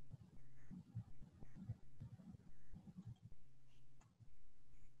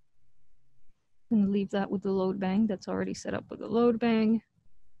 I'm going to leave that with the load bang. That's already set up with the load bang.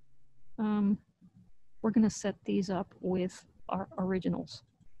 We're going to set these up with our originals.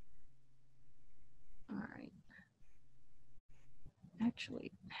 All right.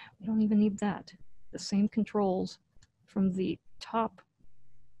 Actually, we don't even need that. The same controls from the top.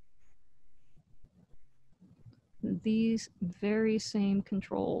 These very same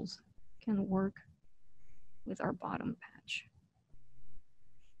controls can work with our bottom patch.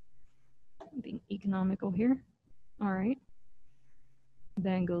 Being economical here. All right.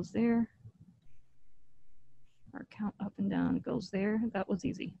 Bang goes there. Our count up and down goes there. That was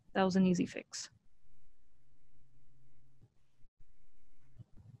easy. That was an easy fix.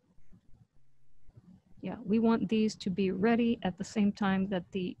 Yeah, we want these to be ready at the same time that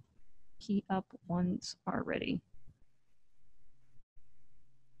the key up ones are ready.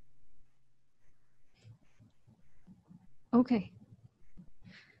 Okay.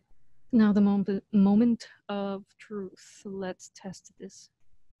 Now the moment of truth. Let's test this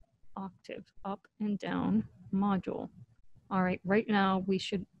octave up and down module. All right, right now we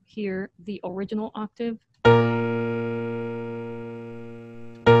should hear the original octave. Oh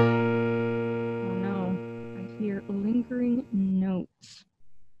no, I hear lingering notes.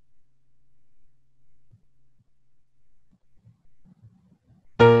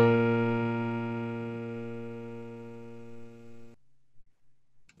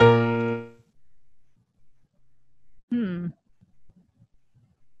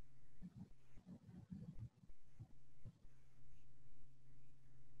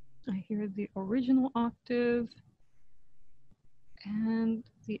 I hear the original octave and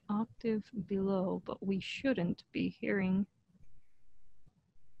the octave below, but we shouldn't be hearing.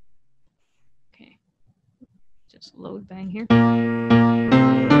 Okay, just load bang here.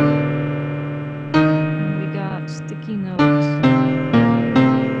 sticky notes.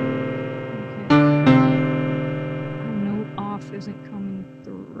 Okay. Our note off isn't coming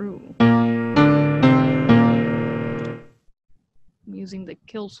through. I'm using the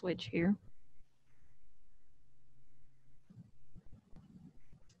kill switch here.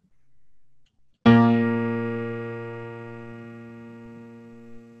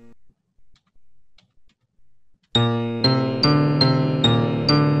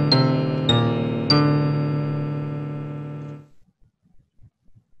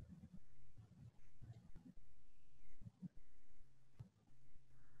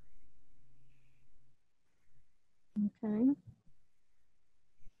 Okay.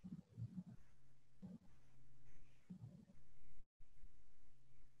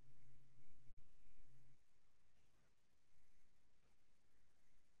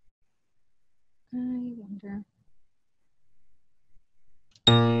 I wonder.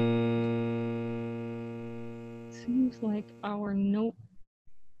 Seems like our note.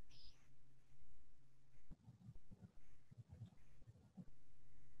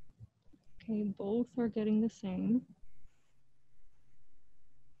 Okay, both are getting the same.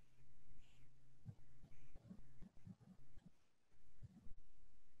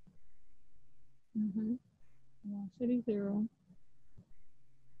 Velocity 0.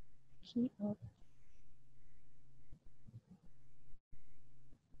 Key up.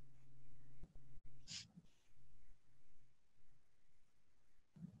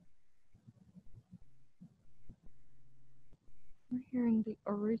 We're hearing the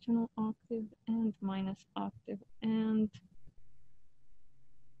original octave and minus octave, and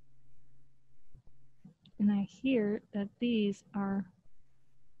I hear that these are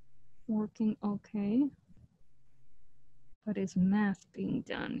working okay, but is math being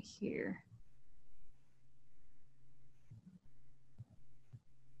done here?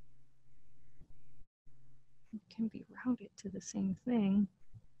 It can be routed to the same thing.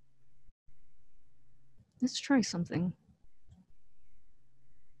 Let's try something.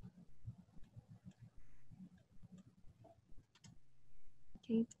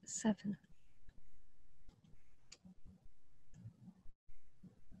 Gate 7.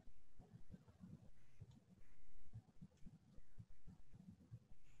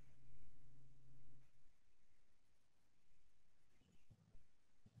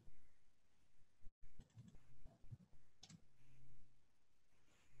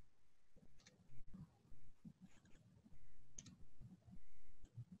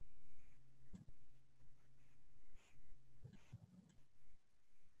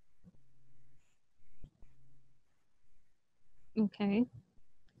 Okay.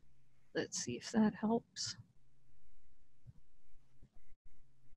 Let's see if that helps.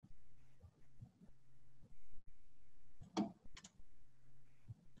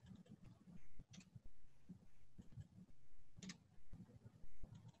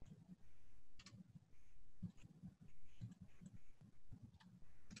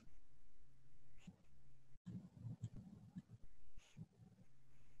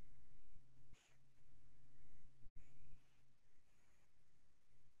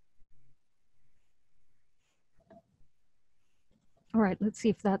 All right, let's see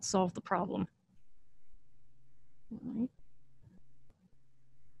if that solved the problem. All right.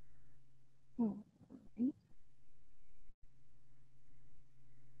 All right.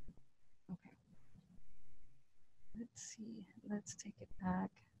 Okay. Let's see. Let's take it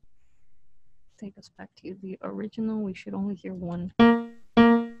back. Take us back to the original. We should only hear one. Okay,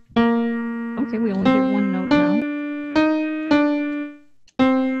 we only hear one note now.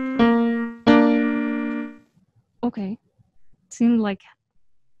 Okay. It seemed like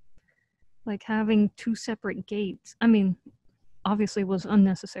having two separate gates. I mean, obviously was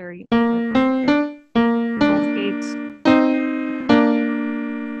unnecessary. Both gates.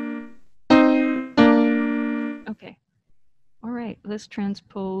 Okay. All right, let's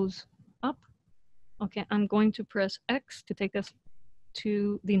transpose up. Okay, I'm going to press X to take us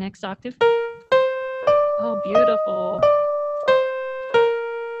to the next octave. Oh, beautiful.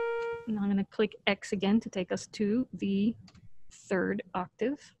 Now I'm going to click X again to take us to the third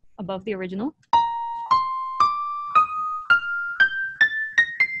octave above the original.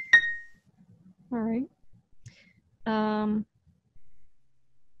 All right.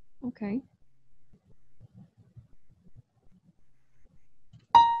 Okay.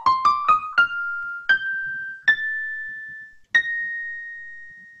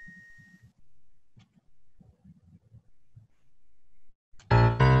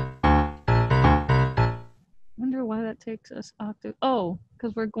 Wonder why that takes us octave. Oh,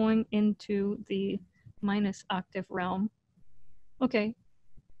 because we're going into the minus octave realm. Okay.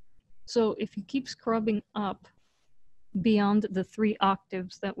 So if you keep scrubbing up, beyond the 3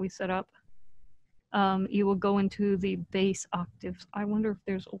 octaves that we set up, you will go into the bass octaves. I wonder if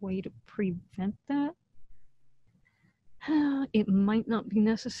there's a way to prevent that. It might not be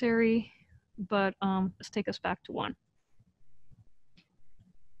necessary, but let's take us back to 1.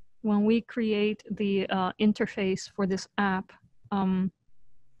 When we create the interface for this app, we'll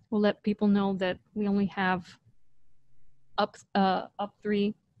let people know that we only have up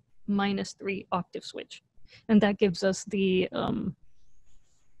 3 minus 3 octave switch, and that gives us the what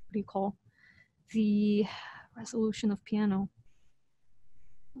do you call the resolution of piano.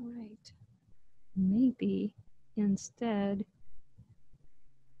 All right, maybe instead,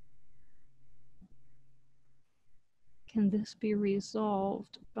 can this be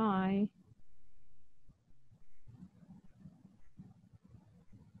resolved by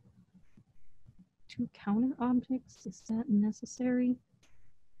two counter objects? Is that necessary?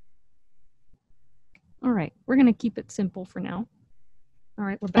 All right, we're going to keep it simple for now. All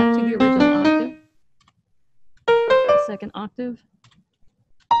right, we're back to the original octave. Second octave.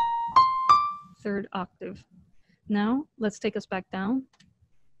 Third octave. Now, let's take us back down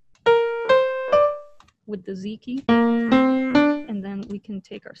with the Z key. And then we can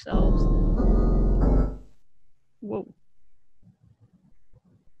take ourselves. Whoa.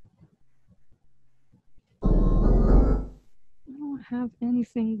 I don't have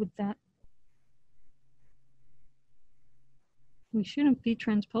anything with that. We shouldn't be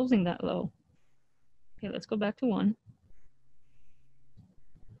transposing that low. Okay, let's go back to 1.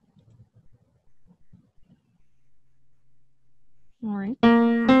 All right.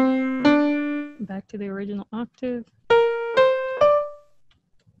 Back to the original octave.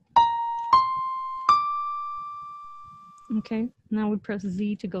 Okay, now we press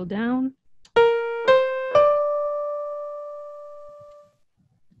Z to go down.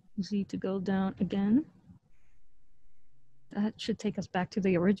 Z to go down again. That should take us back to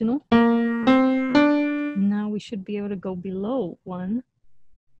the original. Now we should be able to go below 1.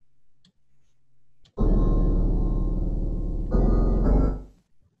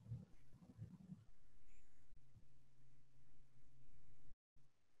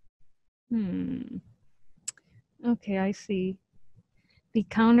 Okay, I see. The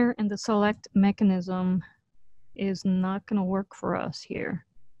counter and the select mechanism is not going to work for us here.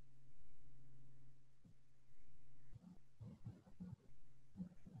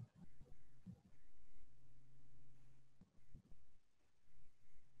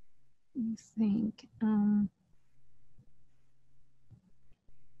 Let me think.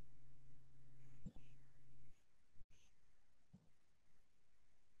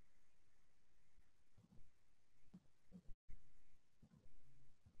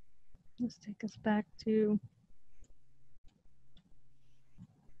 Let's take us back to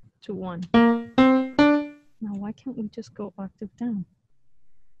 1. Now, why can't we just go octave down?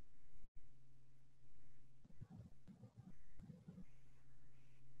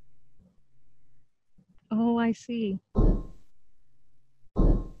 Oh, I see.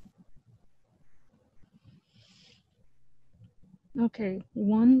 Okay,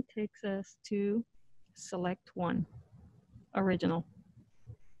 1 takes us to select 1, original.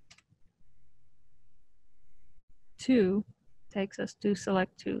 2 takes us to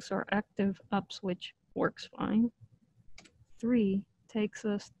select 2, so our active up switch works fine. 3 takes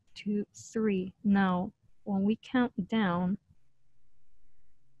us to 3. Now, when we count down,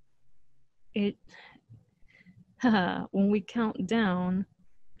 when we count down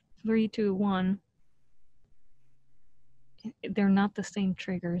 3, 2, 1, they're not the same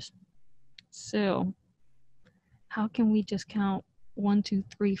triggers. So how can we just count 1, 2,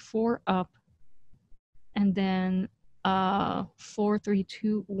 3, 4 up, and then 4, 3,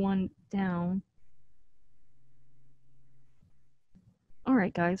 2, 1 down? All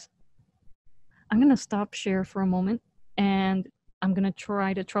right, guys. I'm going to stop share for a moment, and I'm going to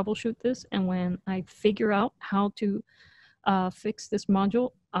try to troubleshoot this. And when I figure out how to fix this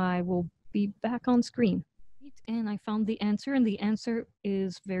module, I will be back on screen. And I found the answer, and the answer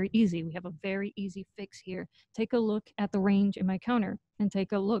is very easy. We have a very easy fix here. Take a look at the range in my counter, and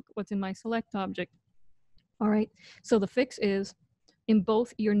take a look what's in my select object. All right, so the fix is in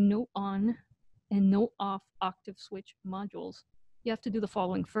both your note on and note off octave switch modules, you have to do the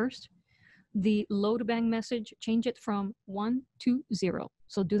following. First, the low to bang message, change it from 1 to 0.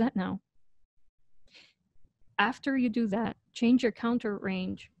 So do that now. After you do that, change your counter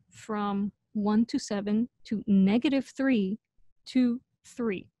range from 1 to 7 to -3 to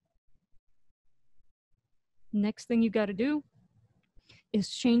 3. Next thing you got to do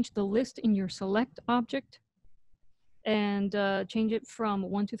is change the list in your select object and change it from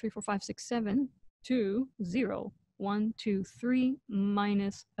 1, 2, 3, 4, 5, 6, 7 to 0, 1, 2, 3,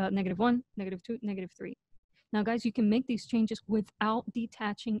 minus -1, -2, -3. Now, guys, you can make these changes without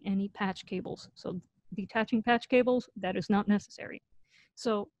detaching any patch cables. So detaching patch cables, that is not necessary.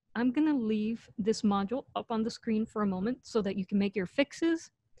 So I'm going to leave this module up on the screen for a moment so that you can make your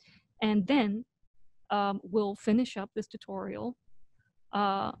fixes. And then we'll finish up this tutorial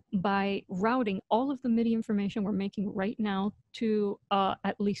by routing all of the MIDI information we're making right now to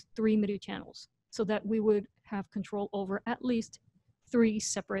at least 3 MIDI channels, so that we would have control over at least 3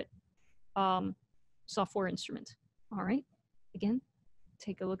 separate software instruments. All right, again,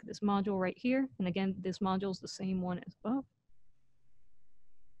 take a look at this module right here. And again, this module is the same one as above.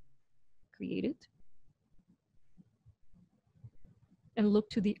 Create it. And look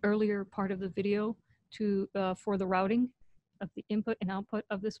to the earlier part of the video to for the routing of the input and output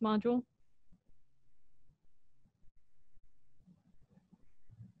of this module.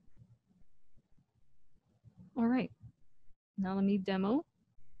 All right, now let me demo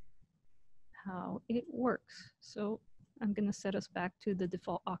how it works. So I'm going to set us back to the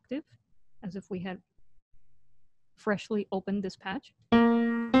default octave as if we had freshly opened this patch.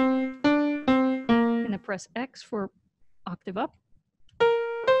 I'm going to press X for octave up,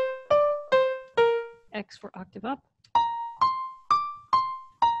 X for octave up,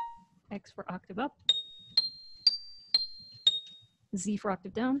 X for octave up, Z for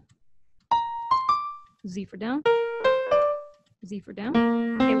octave down, Z for down, Z for down.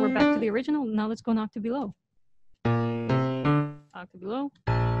 Okay, we're back to the original. Now let's go an octave below. Octave below.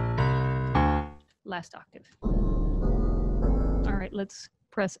 Last octave. All right, let's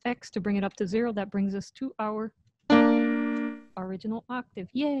press X to bring it up to 0. That brings us to our original octave.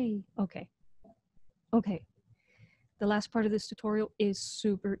 Yay! Okay. Okay. The last part of this tutorial is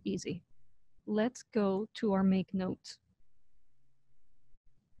super easy. Let's go to our make notes.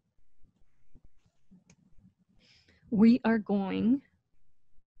 We are going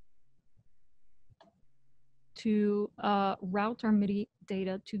to route our MIDI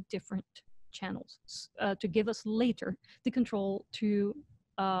data to different channels to give us later the control to,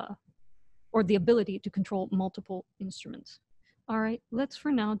 or the ability to control multiple instruments. All right, let's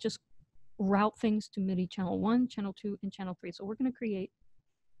for now just route things to MIDI channel 1, channel 2, and channel 3. So we're going to create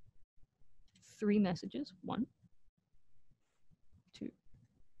 3 messages. 1, 2,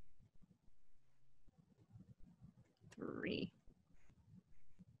 3.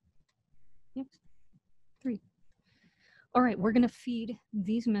 Yes, 3. All right, we're going to feed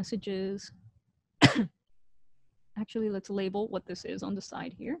these messages. Actually, let's label what this is on the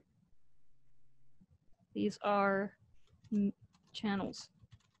side here. These are channels.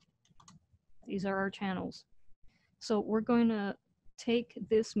 These are our channels. So we're going to take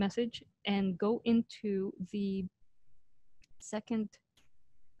this message and go into the second,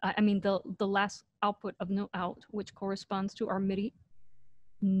 the last output of note out, which corresponds to our MIDI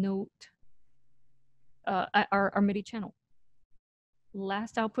note, our MIDI channel.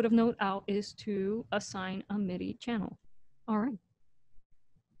 Last output of note out is to assign a MIDI channel. All right.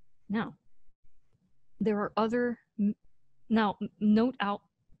 Now, there are other, now note out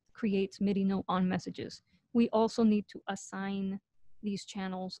creates MIDI note on messages. We also need to assign these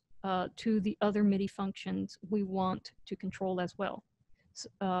channels to the other MIDI functions we want to control as well.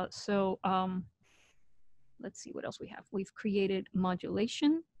 Let's see what else we have. We've created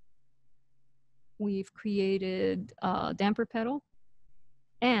modulation. We've created damper pedal.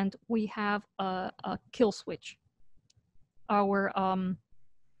 And we have a kill switch. Our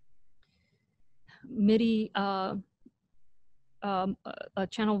MIDI a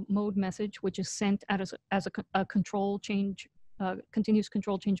channel mode message, which is sent as a control change, continuous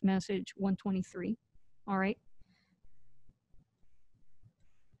control change message 123. All right.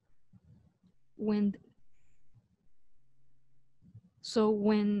 When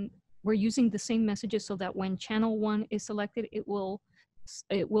we're using the same messages, so that when channel 1 is selected, it will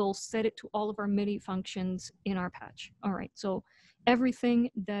set it to all of our MIDI functions in our patch. All right, so everything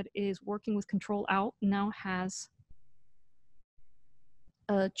that is working with control out now has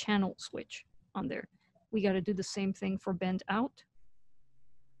a channel switch on there. We got to do the same thing for bend out.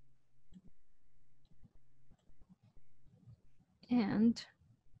 And,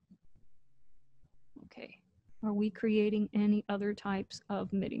 okay, are we creating any other types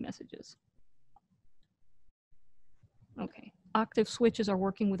of MIDI messages? Okay. Octave switches are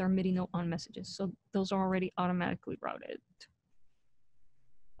working with our MIDI note on messages, so those are already automatically routed.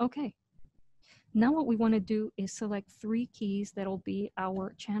 Okay, now what we want to do is select 3 keys that'll be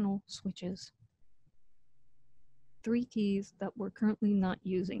our channel switches. 3 keys that we're currently not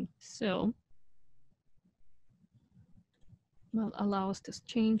using, so will allow us to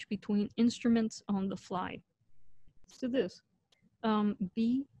change between instruments on the fly. let's do this.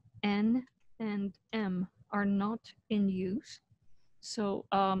 B, N, and M are not in use. So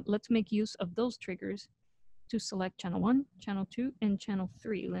let's make use of those triggers to select channel 1, channel 2, and channel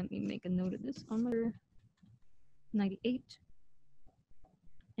 3. Let me make a note of this on my 98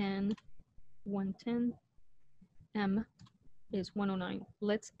 and 110. M is 109.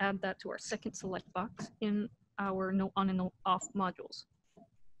 Let's add that to our second select box in our no on and no off modules.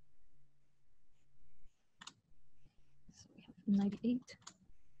 So we have 98,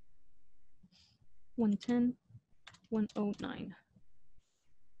 110, 109.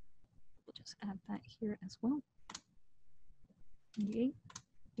 We'll just add that here as well. 98,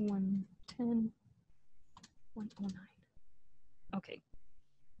 110, 109. Okay.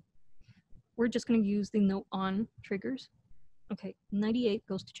 We're just going to use the no on triggers. Okay, 98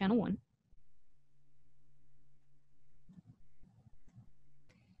 goes to channel 1.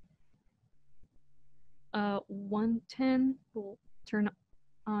 Uh, 110 will turn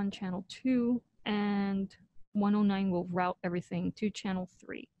on channel 2, and 109 will route everything to channel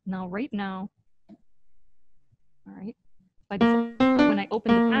 3. Now, right now, all right, by default, when I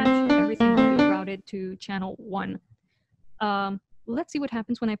open the patch, everything will be routed to channel 1. Let's see what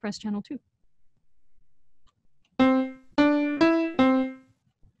happens when I press channel 2.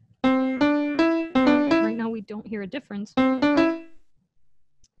 Right now, we don't hear a difference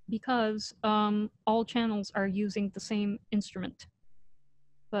because all channels are using the same instrument.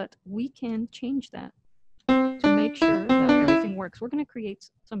 But we can change that to make sure that everything works. We're going to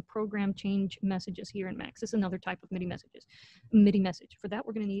create some program change messages here in Max. This is another type of MIDI message. For that,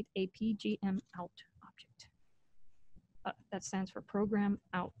 we're going to need a PGM out object. That stands for program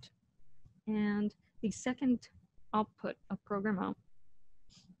out. And the second output of program out,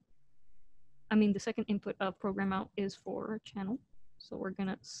 the second input of program out is for channel. So we're going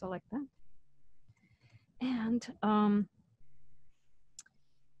to select that. And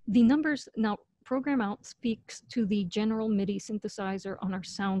the numbers, now program out speaks to the general MIDI synthesizer on our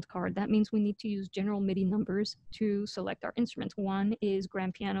sound card. That means we need to use general MIDI numbers to select our instruments. 1 is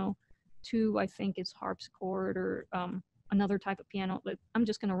grand piano, 2 I think is harpsichord or another type of piano. I'm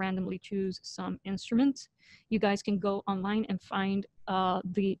just going to randomly choose some instruments. You guys can go online and find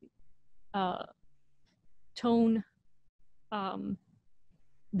the tone,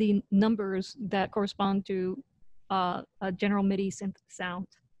 the numbers that correspond to a general MIDI synth sound.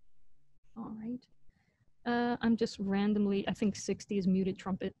 All right. I'm just randomly, I think 60 is muted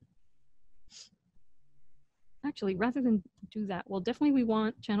trumpet. Actually, rather than do that, well, definitely we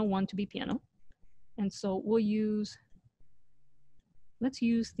want channel 1 to be piano. And so we'll use, let's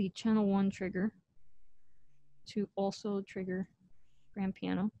use the channel 1 trigger to also trigger grand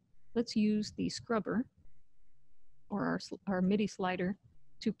piano. Let's use the scrubber or our MIDI slider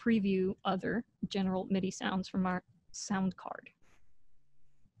to preview other general MIDI sounds from our sound card.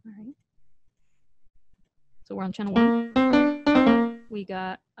 All right. So we're on channel 1. We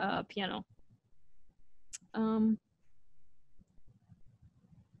got piano.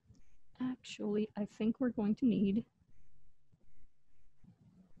 Actually, I think we're going to need,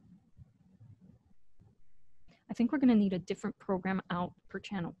 a different program out per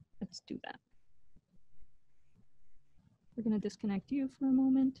channel. Let's do that. We're going to disconnect you for a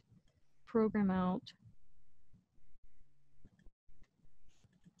moment. Program out.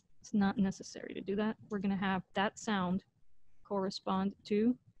 It's not necessary to do that. We're going to have that sound correspond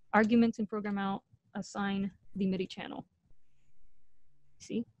to arguments in program out, assign the MIDI channel.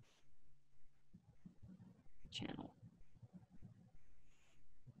 See? Channel.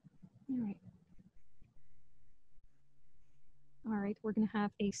 All right. All right, we're going to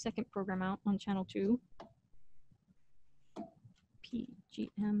have a second program out on channel 2.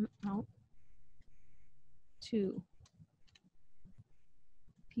 PGM out 2.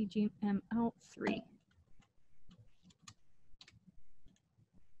 PGM out 3.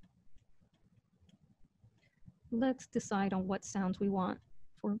 Let's decide on what sounds we want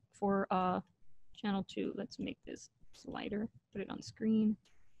for channel 2. Let's make this slider, put it on screen.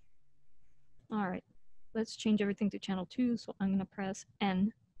 All right, let's change everything to channel 2. So I'm going to press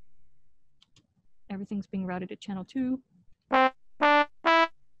N. Everything's being routed to channel 2.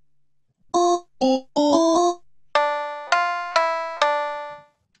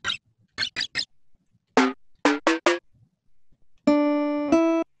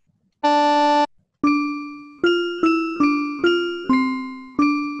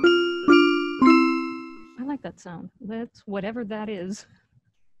 That sound. Let's, whatever that is,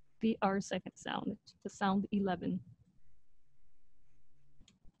 be our second sound, the sound 11.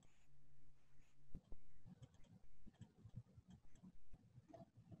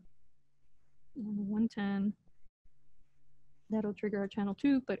 And 110. That'll trigger our channel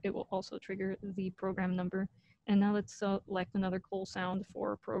 2, but it will also trigger the program number. And now let's select another cool sound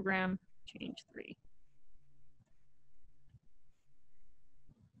for program change 3.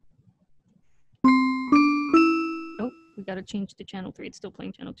 Oh, we got to change to channel 3. It's still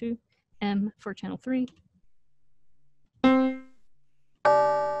playing channel 2. M for channel 3. I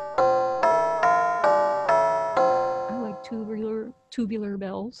like tubular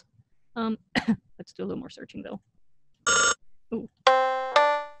bells. Let's do a little more searching though. Ooh.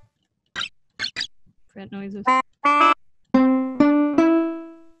 Fret noises. I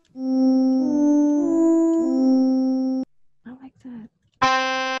like that.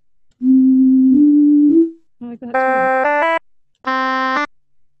 I like that too.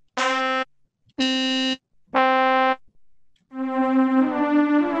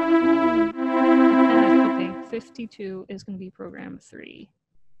 Okay, 52 is going to be program 3.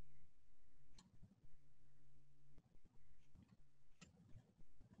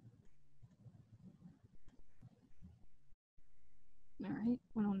 All right,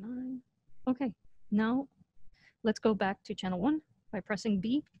 109. Okay, now let's go back to channel 1 by pressing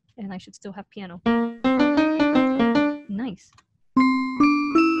B, and I should still have piano. Nice.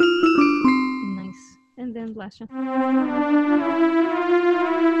 Nice. And then last channel.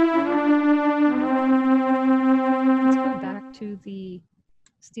 Let's go back to the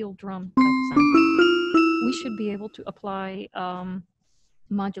steel drum type of sound. We should be able to apply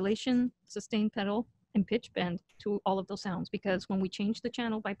modulation, sustain pedal, and pitch bend to all of those sounds, because when we change the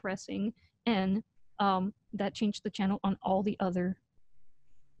channel by pressing N, that changed the channel on all the other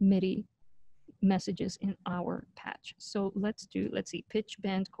MIDI messages in our patch. So let's see, pitch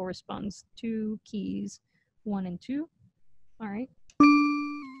bend corresponds to keys 1 and 2. All right.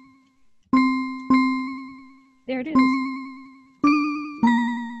 There it is.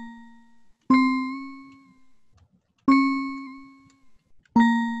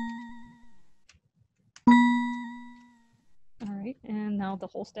 All right, and now the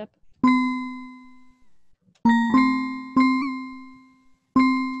whole step.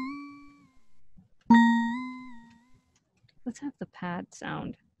 Let's have the pad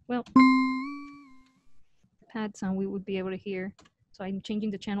sound. Well, the pad sound we would be able to hear. So I'm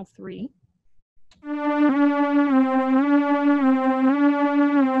changing to channel 3.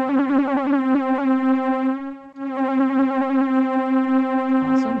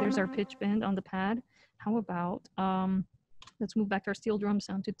 Awesome, there's our pitch bend on the pad. How about, let's move back to our steel drum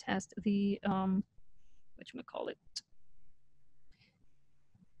sound to test the, whatchamacallit?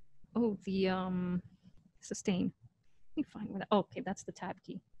 Oh, the sustain. Let me find where that, oh, okay, that's the tab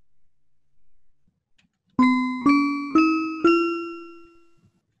key.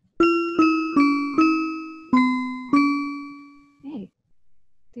 Hey,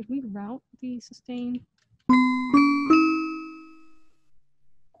 did we route the sustain?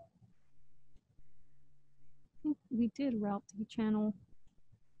 I think we did route the channel,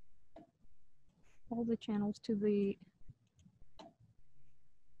 all the channels to the,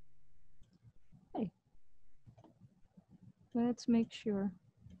 hey, let's make sure.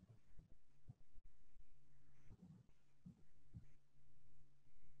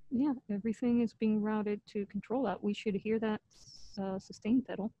 Yeah, everything is being routed to control that. We should hear that sustain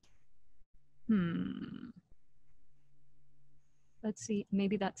pedal. Let's see,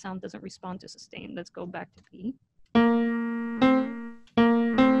 maybe that sound doesn't respond to sustain. Let's go back to P.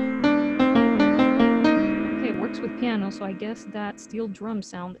 Okay, it works with piano, so I guess that steel drum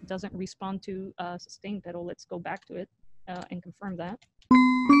sound doesn't respond to sustain pedal. Let's go back to it and confirm that.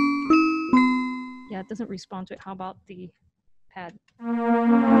 Yeah, it doesn't respond to it. How about the pad?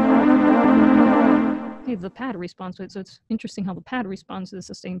 Okay, the pad responds to it, so it's interesting how the pad responds to the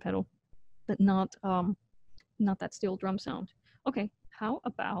sustain pedal, but not that steel drum sound. Okay, how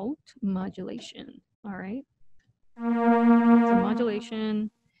about modulation? All right, so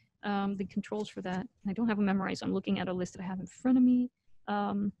modulation, the controls for that, I don't have them memorized. I'm looking at a list that I have in front of me.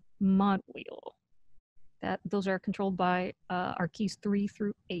 Mod wheel, those are controlled by our keys 3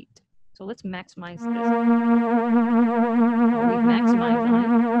 through 8. So let's maximize this. Oh, we've maximized on it.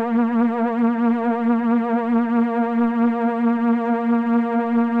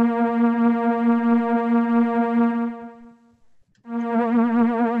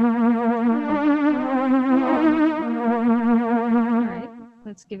 All right,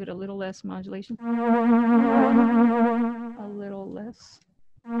 let's give it a little less modulation. A little less.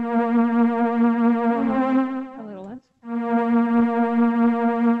 A little less. And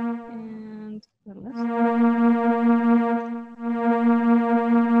a little less. All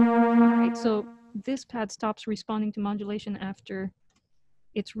right, so this pad stops responding to modulation after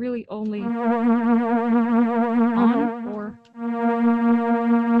It's really only on or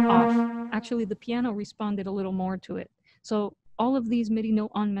off. Actually, the piano responded a little more to it. So all of these MIDI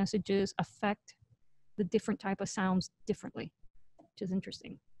note on messages affect the different type of sounds differently, which is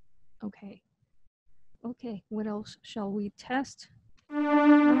interesting. Okay. Okay, what else shall we test? We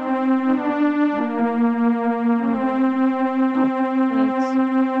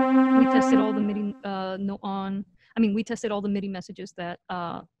tested all the MIDI note on. I mean, we tested all the MIDI messages that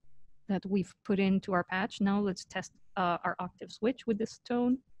that we've put into our patch. Now let's test our octave switch with this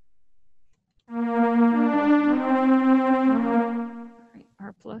tone. All right,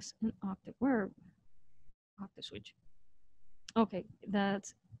 R plus and octave. Where octave switch? Okay,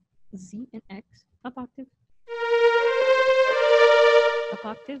 that's Z and X. Up octave. Up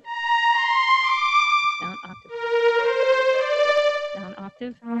octave. Down octave. Down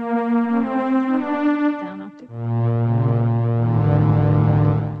octave. Down octave.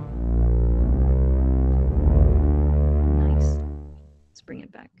 Nice. Let's bring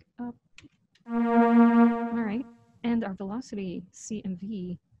it back up. All right. And our velocity, C and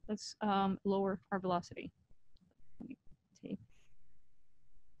V. Let's lower our velocity. Let me take.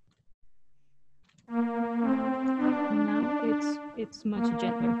 Now it's much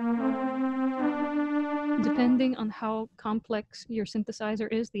gentler. Depending on how complex your synthesizer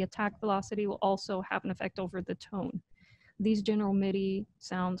is, the attack velocity will also have an effect over the tone. These general MIDI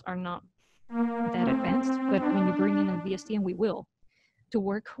sounds are not that advanced, but when you bring in a VST, and we will, to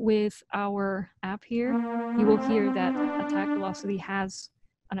work with our app here, you will hear that attack velocity has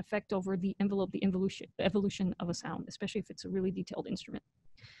an effect over the envelope, the evolution of a sound, especially if it's a really detailed instrument.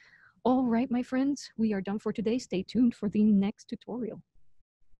 All right, my friends, we are done for today. Stay tuned for the next tutorial.